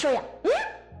is the betrayer?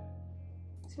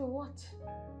 So what?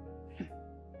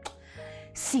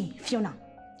 See, Fiona,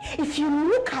 if you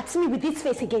look at me with this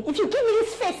face again, if you give me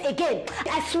this face again,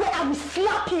 I swear I will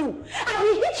slap you. I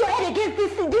will hit your head against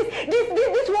this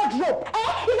wardrobe.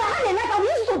 If I had a knife, I will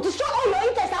use it to destroy all your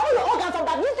intestines, all your organs, and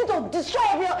I will use it to destroy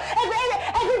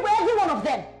every one of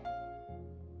them.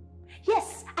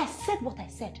 Yes, I said what I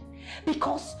said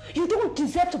because you don't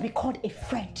deserve to be called a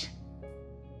friend.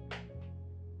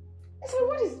 So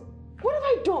what have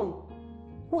I done?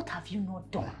 What have you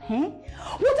not done?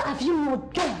 What have you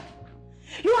not done?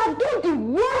 You have done the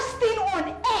worst thing on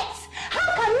earth.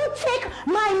 How can you take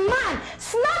my man,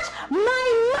 snatch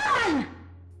my man?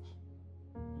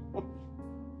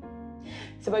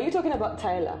 So are you talking about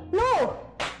Tyler? No,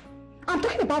 I'm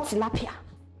talking about tilapia.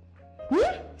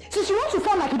 Since you want to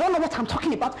sound like you don't know what I'm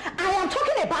talking about, I am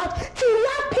talking about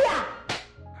tilapia.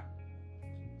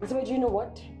 So do you know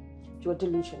what? You're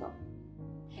delusional.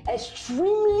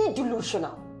 Extremely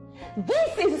delusional.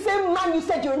 This is the same man you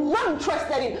said you're not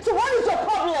interested in. So what is your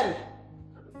problem?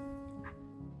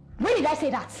 When did I say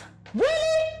that?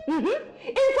 Really? In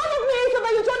front of me,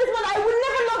 Isabel, you told this man I will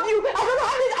never love you. I don't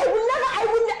have this. I will never.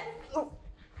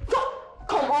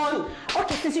 Come on.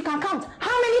 Okay, since you can count,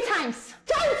 how many times?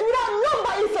 Times without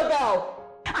number, Isabel.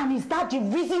 And is that the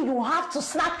reason you have to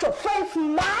snatch your friend's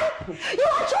man? You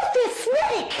are just a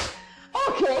snake.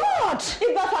 Okay. God.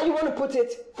 If that's how you want to put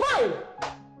it, fine.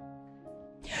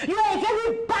 You are a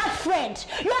very bad friend.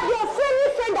 You are the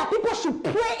unfriendly friend that people should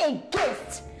pray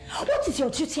against. What is your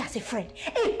duty as a friend?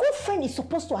 A good friend is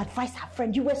supposed to advise her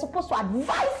friend. You were supposed to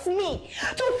advise me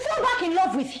to fall back in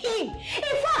love with him.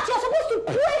 In fact, you're supposed to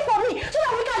pray for me so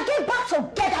that we can get back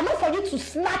together, not for you to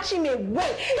snatch him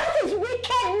away. That is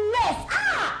wickedness.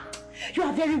 You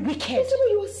are very wicked.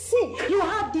 You are sick. You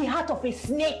have the heart of a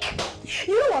snake.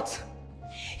 You know what?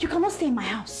 You cannot stay in my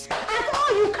house. At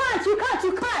all, you can't.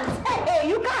 Hey,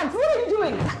 you can't. What are you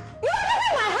doing? You are not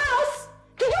in my house.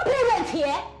 Did you pay rent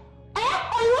here?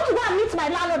 Or you want to go and meet my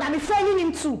landlord and be friending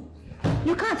him too?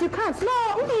 You can't.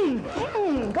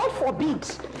 No, God forbid.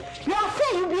 You are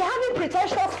afraid you'll be having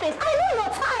pretentious face. I know your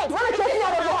type. You want to take me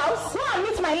out of your house? Go and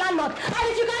meet my landlord. And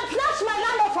if you can snatch my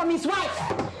landlord from his wife.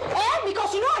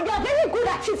 Because you know you are very good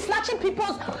at it, snatching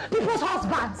people's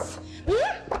husbands.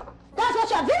 That's what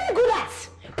you are very good at.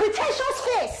 Pretentious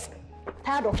face.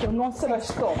 Tired of your nonsense.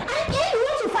 Stop. And if you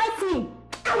want to fight me,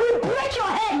 I will break your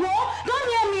head, Don't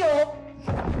near me,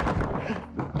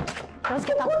 Let's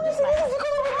get out of this house.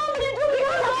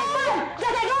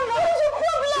 That I don't love. What is your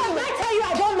problem? Did I tell you I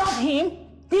don't love him?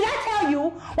 Did I tell you?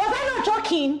 Was I not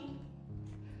joking?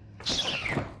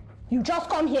 You just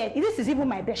come here. This is even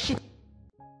my best shit.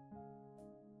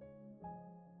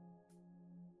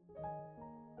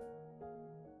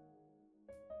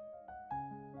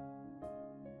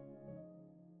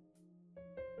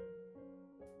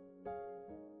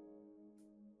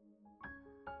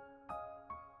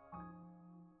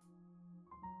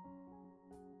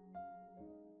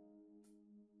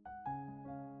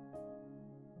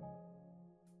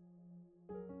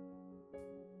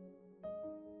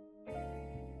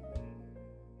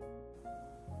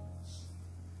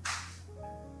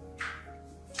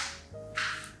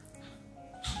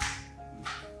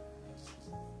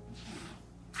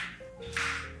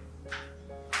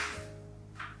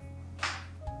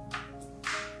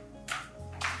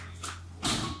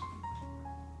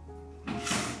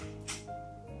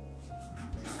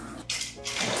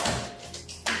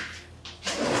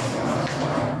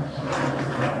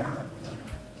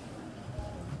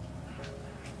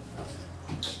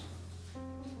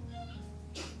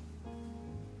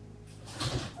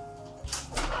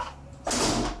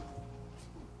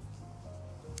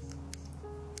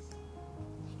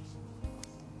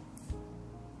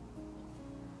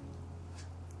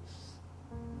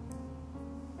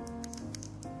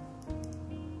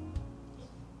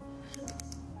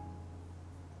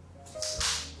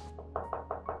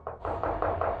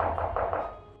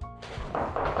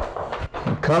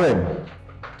 Come in.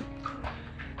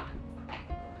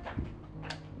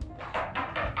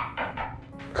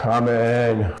 Come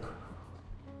in.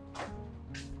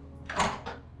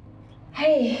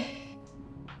 Hey.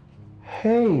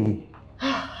 Hey.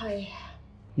 Hi.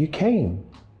 You came.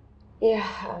 Yeah,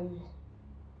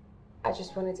 I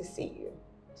just wanted to see you.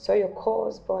 Saw your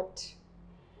calls, but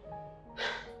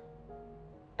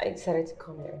I decided to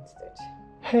come here instead.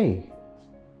 Hey,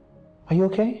 are you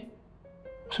okay?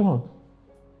 What's wrong?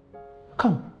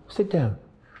 Come, sit down.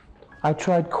 I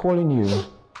tried calling you.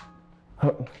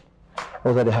 I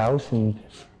was at the house and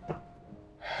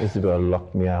Isabel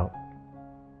locked me out.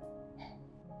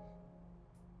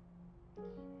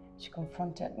 She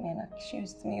confronted me and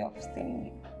accused me of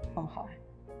stealing from her.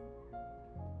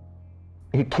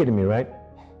 You're kidding me, right?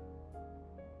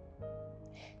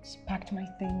 She packed my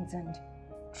things and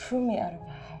threw me out of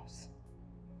her house.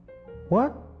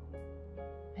 What?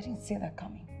 I didn't see that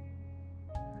coming.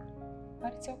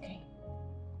 But it's okay.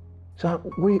 So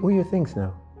where are your things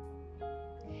now?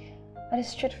 At a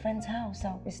street friend's house,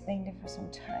 I'll be staying there for some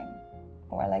time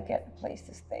while I get a place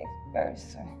to stay very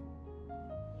soon.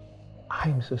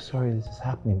 I'm so sorry this is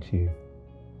happening to you.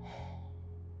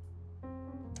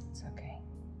 It's okay.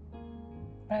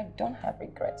 But I don't have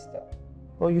regrets though.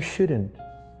 Well, you shouldn't,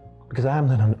 because I am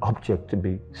not an object to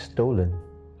be stolen.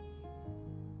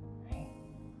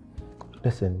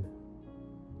 Listen,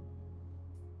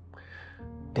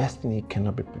 destiny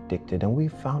cannot be predicted, and we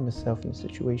found ourselves in a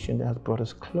situation that has brought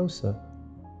us closer.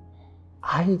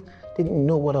 I didn't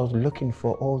know what I was looking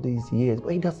for all these years,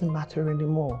 but it doesn't matter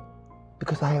anymore,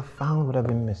 because I have found what I've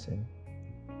been missing.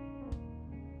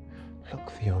 Look,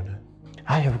 Fiona,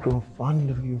 I have grown fond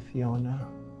of you, Fiona.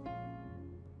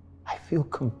 I feel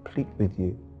complete with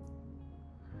you.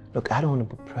 Look, I don't want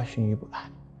to put pressure on you, but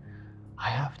I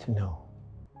have to know.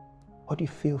 What do you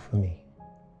feel for me?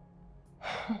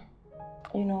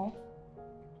 You know,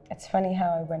 it's funny how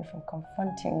I went from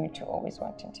confronting you to always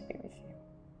wanting to be with you.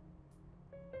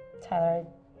 Tyler,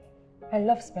 I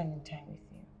love spending time with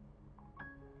you.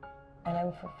 And I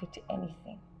will forfeit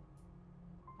anything.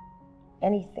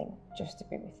 Anything just to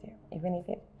be with you, even if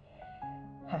it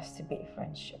has to be a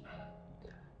friendship.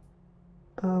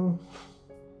 I've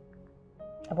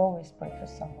always prayed for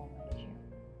someone like you.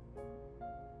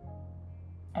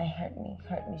 It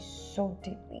hurt me so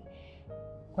deeply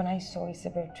when I saw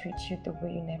Isabel treat you the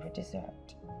way you never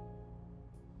deserved.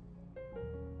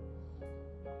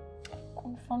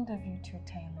 I'm fond of you too,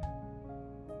 Taylor.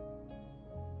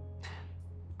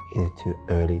 Is it too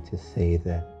early to say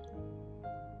that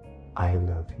I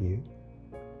love you?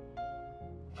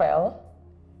 Well,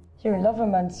 you're a lover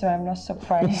man, so I'm not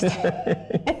surprised.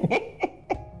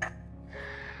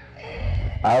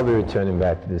 I'll be returning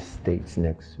back to the States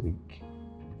next week.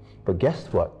 But guess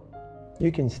what?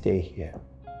 You can stay here,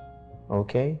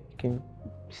 okay? You can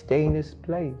stay in this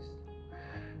place.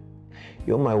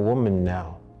 You're my woman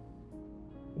now.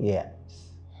 Yes.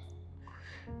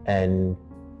 And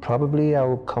probably I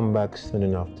will come back soon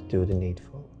enough to do the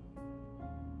needful.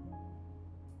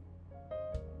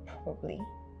 Probably.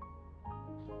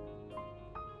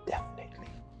 Definitely.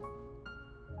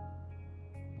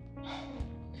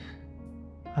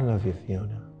 I love you,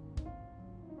 Fiona.